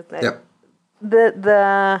 And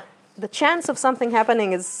the chance of something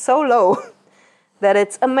happening is so low that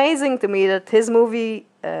it's amazing to me that his movie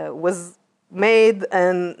was made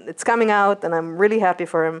and it's coming out, and I'm really happy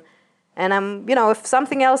for him. And I'm, if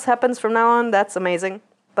something else happens from now on, that's amazing.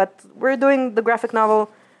 But we're doing the graphic novel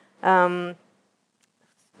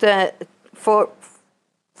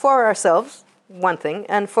for ourselves, one thing,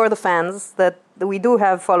 and for the fans, that we do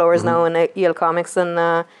have followers now in EL Comics,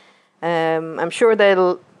 and I'm sure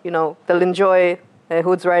they'll enjoy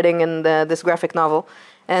Ehud's writing and this graphic novel.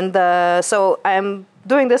 And so I'm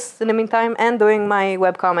doing this in the meantime and doing my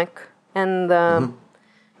webcomic. And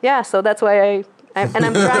so that's why I'm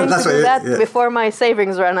trying to do that before my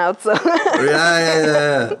savings run out. So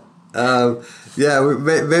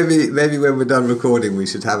Maybe when we're done recording, we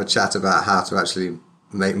should have a chat about how to actually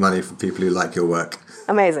make money from people who like your work.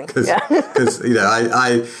 Amazing. Because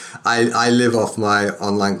I live off my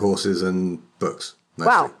online courses and books mostly.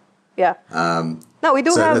 Wow. Yeah. No, we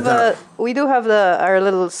do have our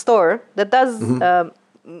little store that does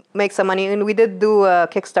make some money, and we did do a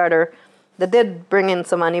Kickstarter that did bring in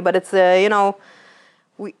some money, but it's for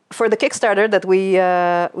the Kickstarter that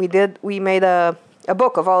we made a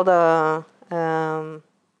book of all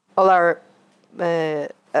our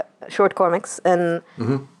short comics, and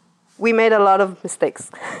we made a lot of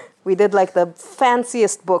mistakes. We did like the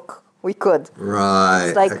fanciest book we could. Right.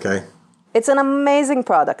 It's like, okay. It's an amazing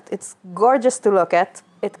product. It's gorgeous to look at.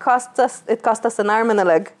 It cost us an arm and a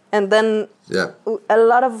leg, and then a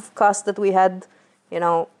lot of costs that we had,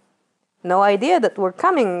 no idea that were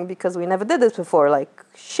coming because we never did this before, like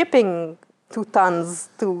shipping 2 tons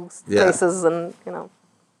to places, and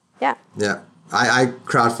Yeah. I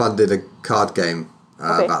crowdfunded a card game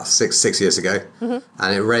about six years ago,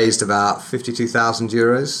 and it raised about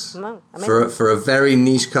 €52,000 for a very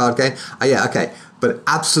niche card game. But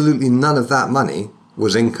absolutely none of that money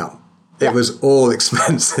was income. It was all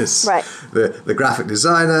expenses. Right. The graphic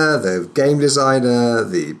designer, the game designer,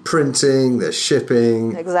 the printing, the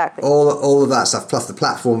shipping. Exactly. All of that stuff, plus the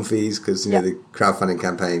platform fees, because the crowdfunding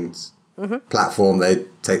campaigns platform, they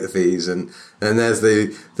take the fees, and there's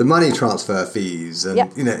the money transfer fees, and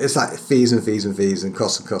it's like fees and fees and fees and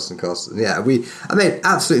costs and costs and costs. And I made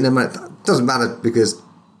absolutely no money. It doesn't matter because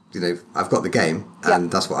I've got the game,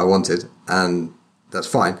 and that's what I wanted, and that's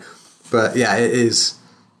fine. But it is.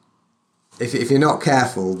 If you're not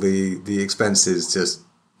careful, the expenses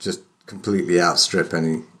just completely outstrip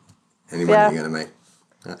any money you're going to make.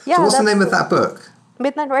 So what's the name of that book?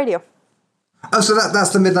 Midnight Radio. Oh, so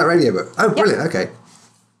that's the Midnight Radio book. Oh, brilliant. Okay.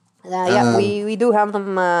 We do have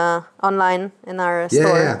them online in our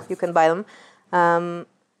store. Yeah. You can buy them.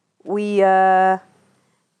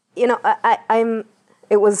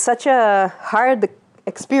 It was such a hard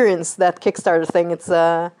experience, that Kickstarter thing. It's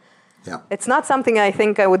not something I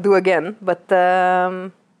think I would do again, but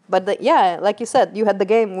like you said, you had the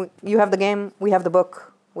game, you have the game, we have the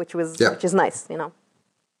book, which is nice,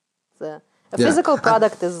 A physical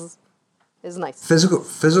product is nice.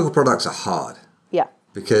 Physical products are hard. Yeah.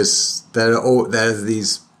 Because there are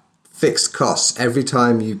these fixed costs. Every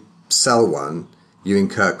time you sell one, you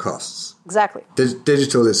incur costs. Exactly.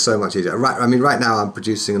 Digital is so much easier. Right now I'm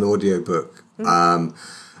producing an audio book.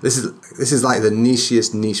 This is like the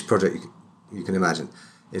nichiest niche project you can imagine.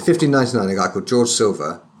 In 1599, a guy called George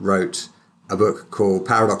Silver wrote a book called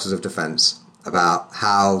Paradoxes of Defense about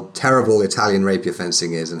how terrible Italian rapier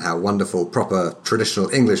fencing is and how wonderful proper traditional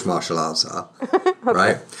English martial arts are.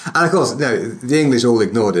 Right? And of course, the English all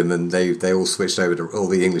ignored him, and they all switched over to, all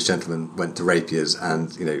the English gentlemen went to rapiers,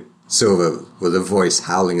 and Silver was a voice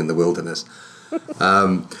howling in the wilderness.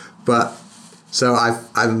 So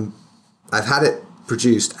I've had it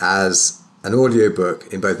produced as an audio book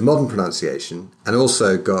in both modern pronunciation, and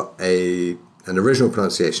also got an original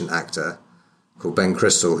pronunciation actor called Ben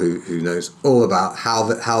Crystal who knows all about how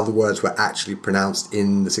the words were actually pronounced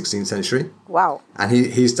in the 16th century. Wow. And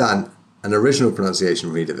he's done an original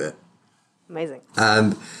pronunciation read of it. Amazing.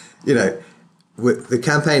 And the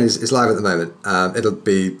campaign is live at the moment. It'll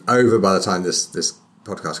be over by the time this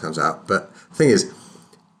podcast comes out, but the thing is,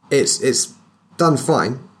 it's done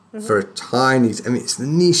fine. For a tiny, it's the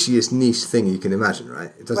nichiest niche thing you can imagine,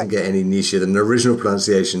 right? It doesn't get any nichier than an original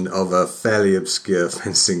pronunciation of a fairly obscure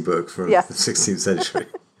fencing book from the 16th century.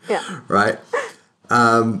 Right?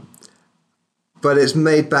 But it's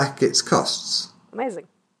made back its costs. Amazing.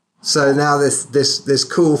 So now this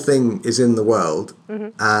cool thing is in the world,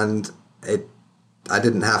 and I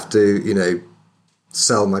didn't have to,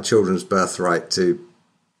 sell my children's birthright to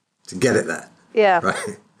get it there. Yeah.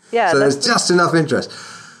 Right? Yeah. So there's just enough interest.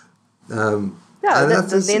 The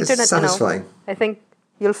internet, satisfying. I think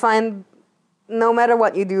you'll find no matter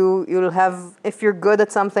what you do, you'll have, if you're good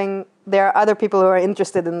at something, there are other people who are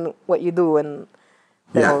interested in what you do, and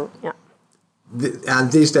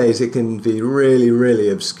and these days it can be really, really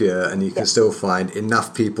obscure, and you can still find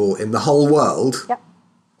enough people in the whole world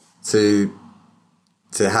to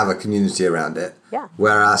have a community around it. Yeah.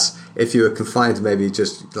 Whereas if you were confined to maybe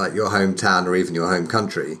just like your hometown or even your home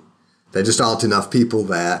country, there just aren't enough people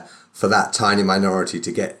there for that tiny minority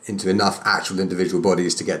to get into enough actual individual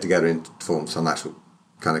bodies to get together and form some actual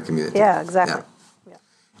kind of community. Yeah, exactly.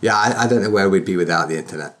 Yeah, I don't know where we'd be without the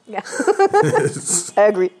internet. Yeah, I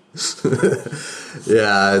agree.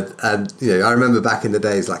 Yeah, and I remember back in the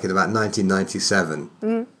days, like in about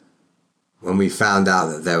 1997, when we found out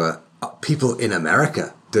that there were people in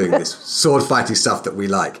America doing this sword fighting stuff that we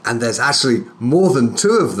like, and there's actually more than 2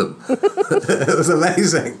 of them. It was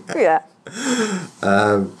amazing. Yeah.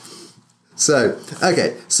 So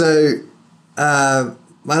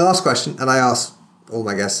my last question, and I ask all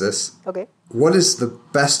my guests this. Okay. What is the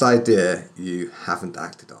best idea you haven't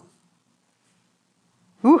acted on?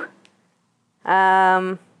 Ooh.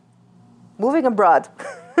 Moving abroad.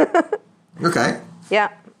 Okay. Yeah,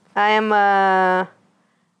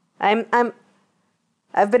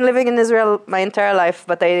 I've been living in Israel my entire life,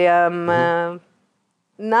 but I am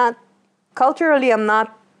not culturally. I'm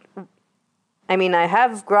not. I mean, I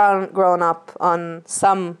have grown up on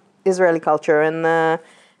some Israeli culture, and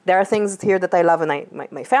there are things here that I love, and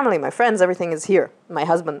my family, my friends, everything is here. My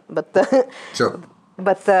husband, but Sure.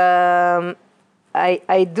 But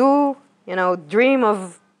I do, dream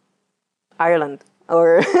of Ireland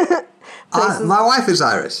or places. My wife is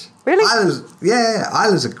Irish. Really?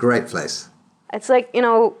 Ireland's a great place. It's like,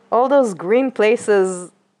 all those green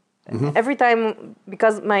places. Every time,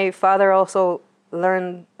 because my father also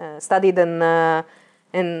studied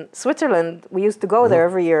in Switzerland, we used to go there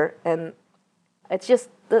every year, and it's just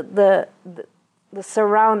the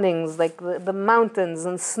surroundings, like the mountains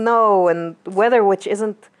and snow and weather, which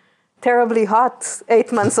isn't terribly hot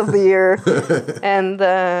 8 months of the year, and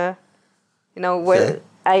Okay.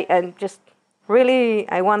 I just really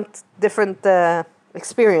I want different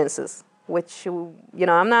experiences, which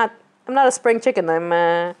I'm not a spring chicken.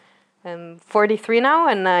 I'm 43 now,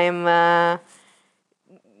 and I'm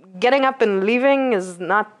getting up and leaving is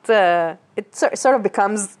not. It sort of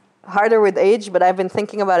becomes harder with age, but I've been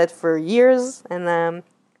thinking about it for years, and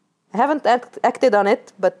I haven't acted on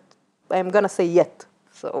it, but I'm gonna say yet.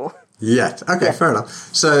 So. Yet. Okay, Yeah. fair enough.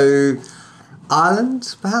 So,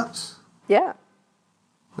 Ireland, perhaps? Yeah.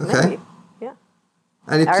 Okay. Maybe. Yeah.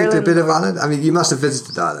 Any particular Ireland bit of Ireland? I mean, you must have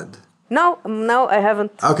visited Ireland. No, I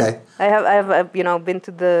haven't. Okay. I have been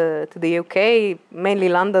to the UK, mainly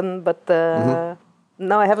London, but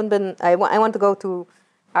no, I haven't been. I want to go to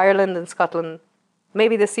Ireland and Scotland,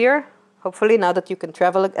 maybe this year. Hopefully, now that you can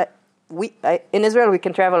travel, in Israel we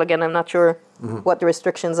can travel again. I'm not sure what the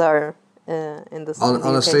restrictions are in this.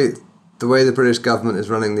 Honestly, the way the British government is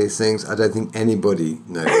running these things, I don't think anybody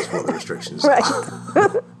knows what the restrictions Right.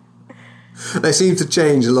 are. They seem to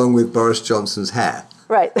change along with Boris Johnson's hair.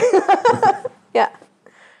 Right. Yeah.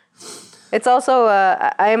 It's also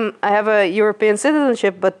I have a European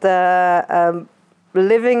citizenship, but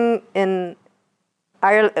living in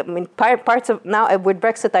Ireland. I mean, parts of now with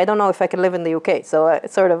Brexit, I don't know if I can live in the UK. So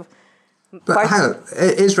it's sort of. But hang on,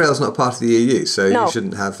 Israel's not part of the EU, so No. you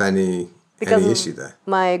shouldn't have any issue there.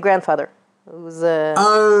 My grandfather was.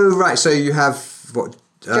 Oh, right. So you have what?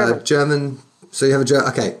 German. So you have a German.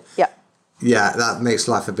 Okay. Yeah. Yeah, that makes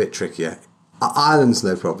life a bit trickier. Ireland's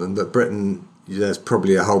no problem, but Britain, there's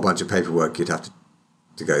probably a whole bunch of paperwork you'd have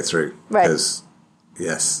to go through. Right. Because,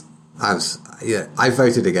 yes, I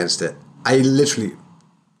voted against it. I literally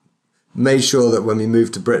made sure that when we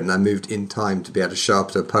moved to Britain, I moved in time to be able to show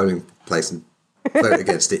up to a polling place and vote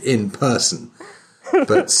against it in person.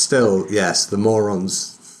 But still, yes, the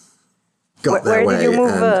morons got their way. Where did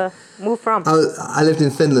you move from? I lived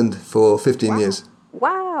in Finland for 15 years.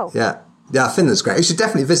 Wow. Yeah. Yeah, Finland's great. You should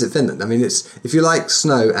definitely visit Finland. I mean, if you like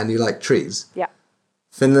snow and you like trees, Yeah.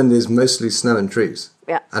 Finland is mostly snow and trees.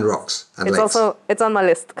 Yeah. And rocks and It's lakes. it's on my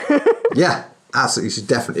list. Yeah, absolutely. You should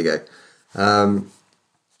definitely go.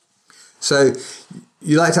 So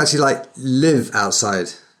you like to actually live outside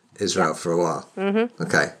Israel for a while. Mm-hmm.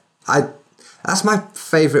 Okay. That's my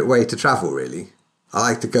favourite way to travel, really. I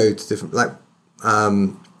like to go to different,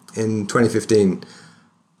 in 2015,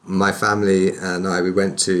 my family and we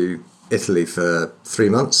went to Italy for 3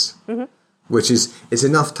 months, which it's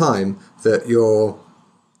enough time that you're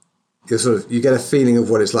you get a feeling of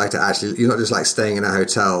what it's like to actually, you're not just like staying in a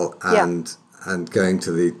hotel and going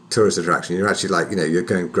to the tourist attraction. You're actually you're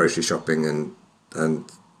going grocery shopping and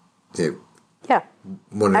Yeah.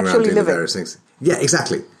 wandering around Actually doing the living. various things. Yeah,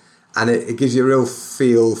 exactly. And it gives you a real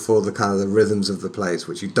feel for the kind of the rhythms of the place,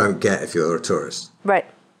 which you don't get if you're a tourist. Right.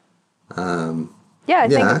 I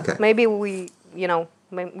think okay. maybe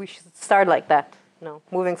maybe we should start like that.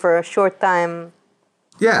 Moving for a short time,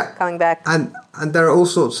 Yeah. coming back. And there are all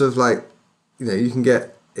sorts of you can get,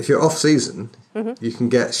 if you're off season, you can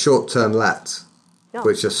get short-term lats,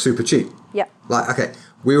 which are super cheap. Yeah.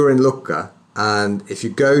 We were in Lucca, and if you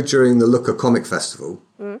go during the Lucca Comic Festival,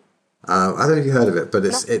 I don't know if you heard of it, but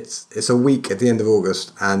it's a week at the end of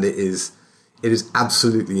August, and it is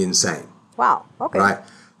absolutely insane. Wow. Okay. Right.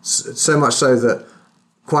 So much so that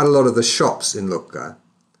quite a lot of the shops in Lucca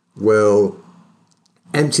will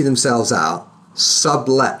empty themselves out,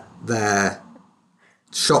 sublet their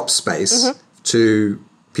shop space to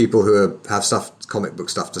people who have comic book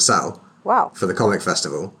stuff to sell. Wow. For the comic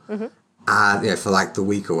festival, and for like the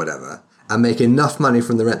week or whatever, and make enough money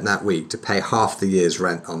from the rent that week to pay half the year's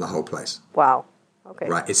rent on the whole place. Wow. Okay.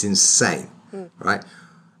 Right, it's insane. Right,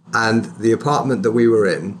 and the apartment that we were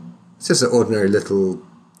in, it's just an ordinary little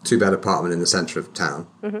 2-bed apartment in the centre of town.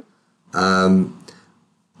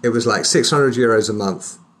 It was like €600 a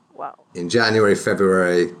month. Wow. In January,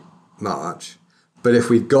 February, March, but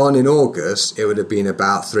if we'd gone in August, it would have been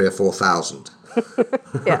about 3,000 or 4,000.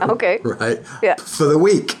 Yeah. Okay. Right. Yeah. For the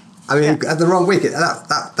week. I mean, at the wrong week.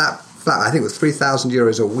 That flat, I think, was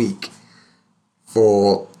 €3,000 a week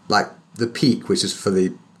for like the peak, which is for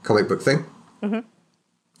the comic book thing, and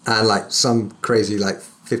like some crazy like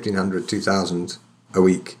 1,500, 2,000 a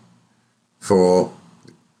week for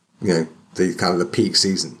the kind of the peak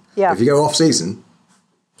season. Yeah. If you go off season,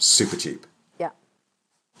 super cheap. Yeah.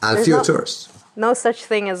 And There's fewer tourists. No such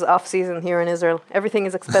thing as off-season here in Israel. Everything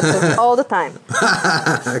is expensive all the time.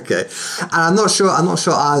 Okay, and I'm not sure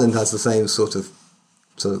Ireland has the same sort of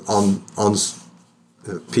on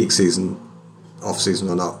peak season, off season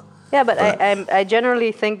or not. Yeah, but I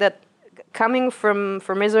generally think that coming from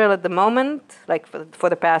Israel at the moment, like for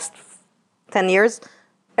the past 10 years,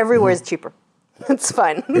 everywhere is cheaper. It's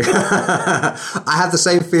fine. I have the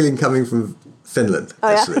same feeling coming from Finland. Oh,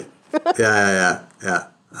 actually. Yeah.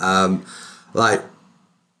 Like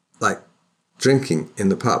drinking in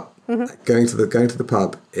the pub, like going to the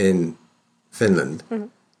pub in Finland.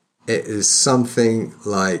 It is something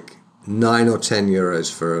like €9 or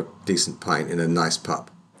 €10 for a decent pint in a nice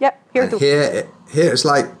pub. Yeah, here and too. Here it's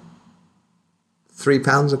like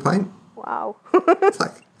 £3 a pint. Wow.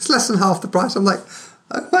 It's less than half the price. I'm like,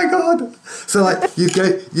 oh my god! So like you'd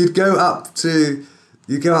go up to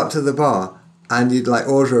the bar and you'd like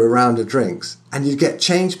order a round of drinks and you'd get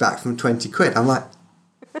change back from 20 quid. I'm like,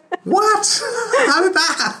 what? How did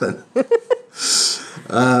that happen?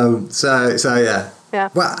 So yeah. Yeah.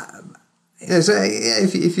 Well,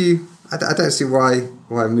 if you, I don't see why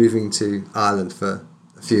moving to Ireland for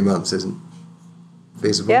a few months isn't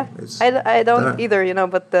feasible. Yeah, I don't either,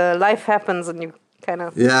 but life happens and you kind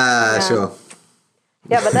of... Yeah, sure.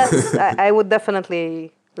 Yeah, but that's I would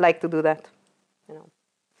definitely like to do that.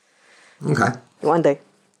 Okay. One day.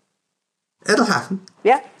 It'll happen.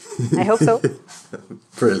 Yeah, I hope so.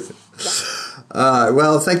 Brilliant.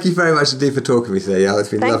 Well, thank you very much indeed for talking to me today, Yael. It's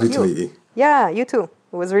been lovely to meet you. Yeah, you too.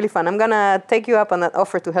 It was really fun. I'm going to take you up on that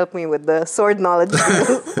offer to help me with the sword knowledge.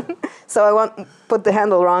 So I won't put the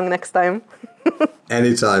handle wrong next time.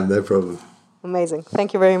 Anytime, no problem. Amazing.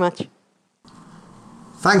 Thank you very much.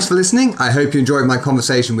 Thanks for listening. I hope you enjoyed my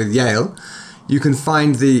conversation with Yael. You can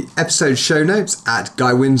find the episode show notes at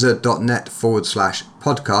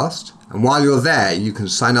guywindsor.net/podcast. And while you're there, you can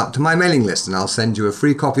sign up to my mailing list and I'll send you a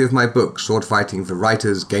free copy of my book, Sword Fighting for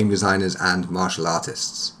Writers, Game Designers and Martial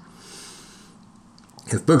Artists.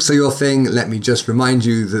 If books are your thing, let me just remind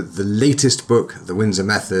you that the latest book, The Windsor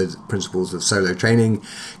Method, Principles of Solo Training,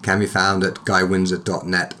 can be found at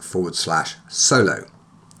guywindsor.net/solo.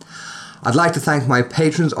 I'd like to thank my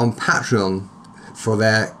patrons on Patreon for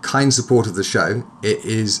their kind support of the show. It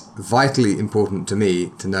is vitally important to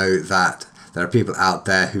me to know that there are people out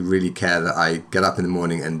there who really care that I get up in the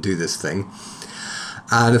morning and do this thing.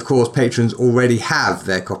 And of course, patrons already have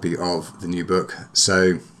their copy of the new book.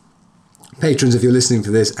 So patrons, if you're listening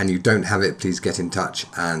to this and you don't have it, please get in touch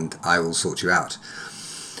and I will sort you out.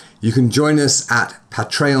 You can join us at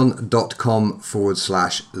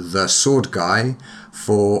patreon.com/theswordguy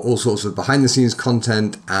for all sorts of behind the scenes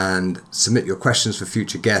content and submit your questions for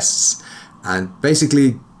future guests and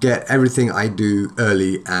basically get everything I do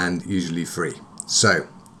early and usually free. So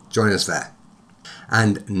join us there.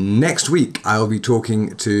 And next week I'll be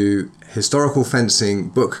talking to historical fencing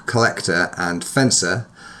book collector and fencer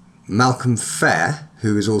Malcolm Fair,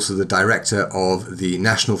 who is also the director of the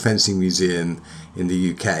National Fencing Museum in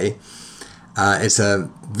the UK. It's a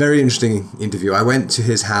very interesting interview. I went to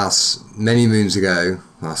his house many moons ago,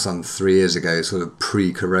 well, some 3 years ago, sort of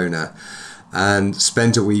pre-corona, and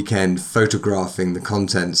spent a weekend photographing the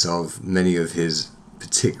contents of many of his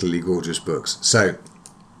particularly gorgeous books. So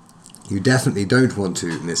you definitely don't want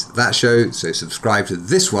to miss that show, so subscribe to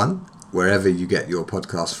this one wherever you get your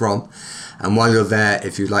podcast from. And while you're there,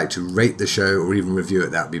 if you'd like to rate the show or even review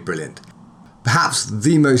it, that would be brilliant. Perhaps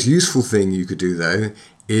the most useful thing you could do, though,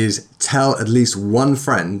 is tell at least one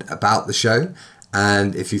friend about the show.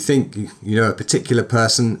 And if you think you know a particular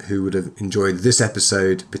person who would have enjoyed this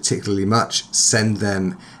episode particularly much, send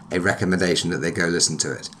them a recommendation that they go listen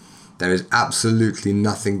to it. There is absolutely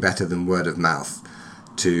nothing better than word of mouth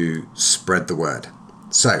to spread the word.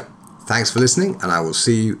 So, thanks for listening, and I will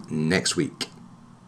see you next week.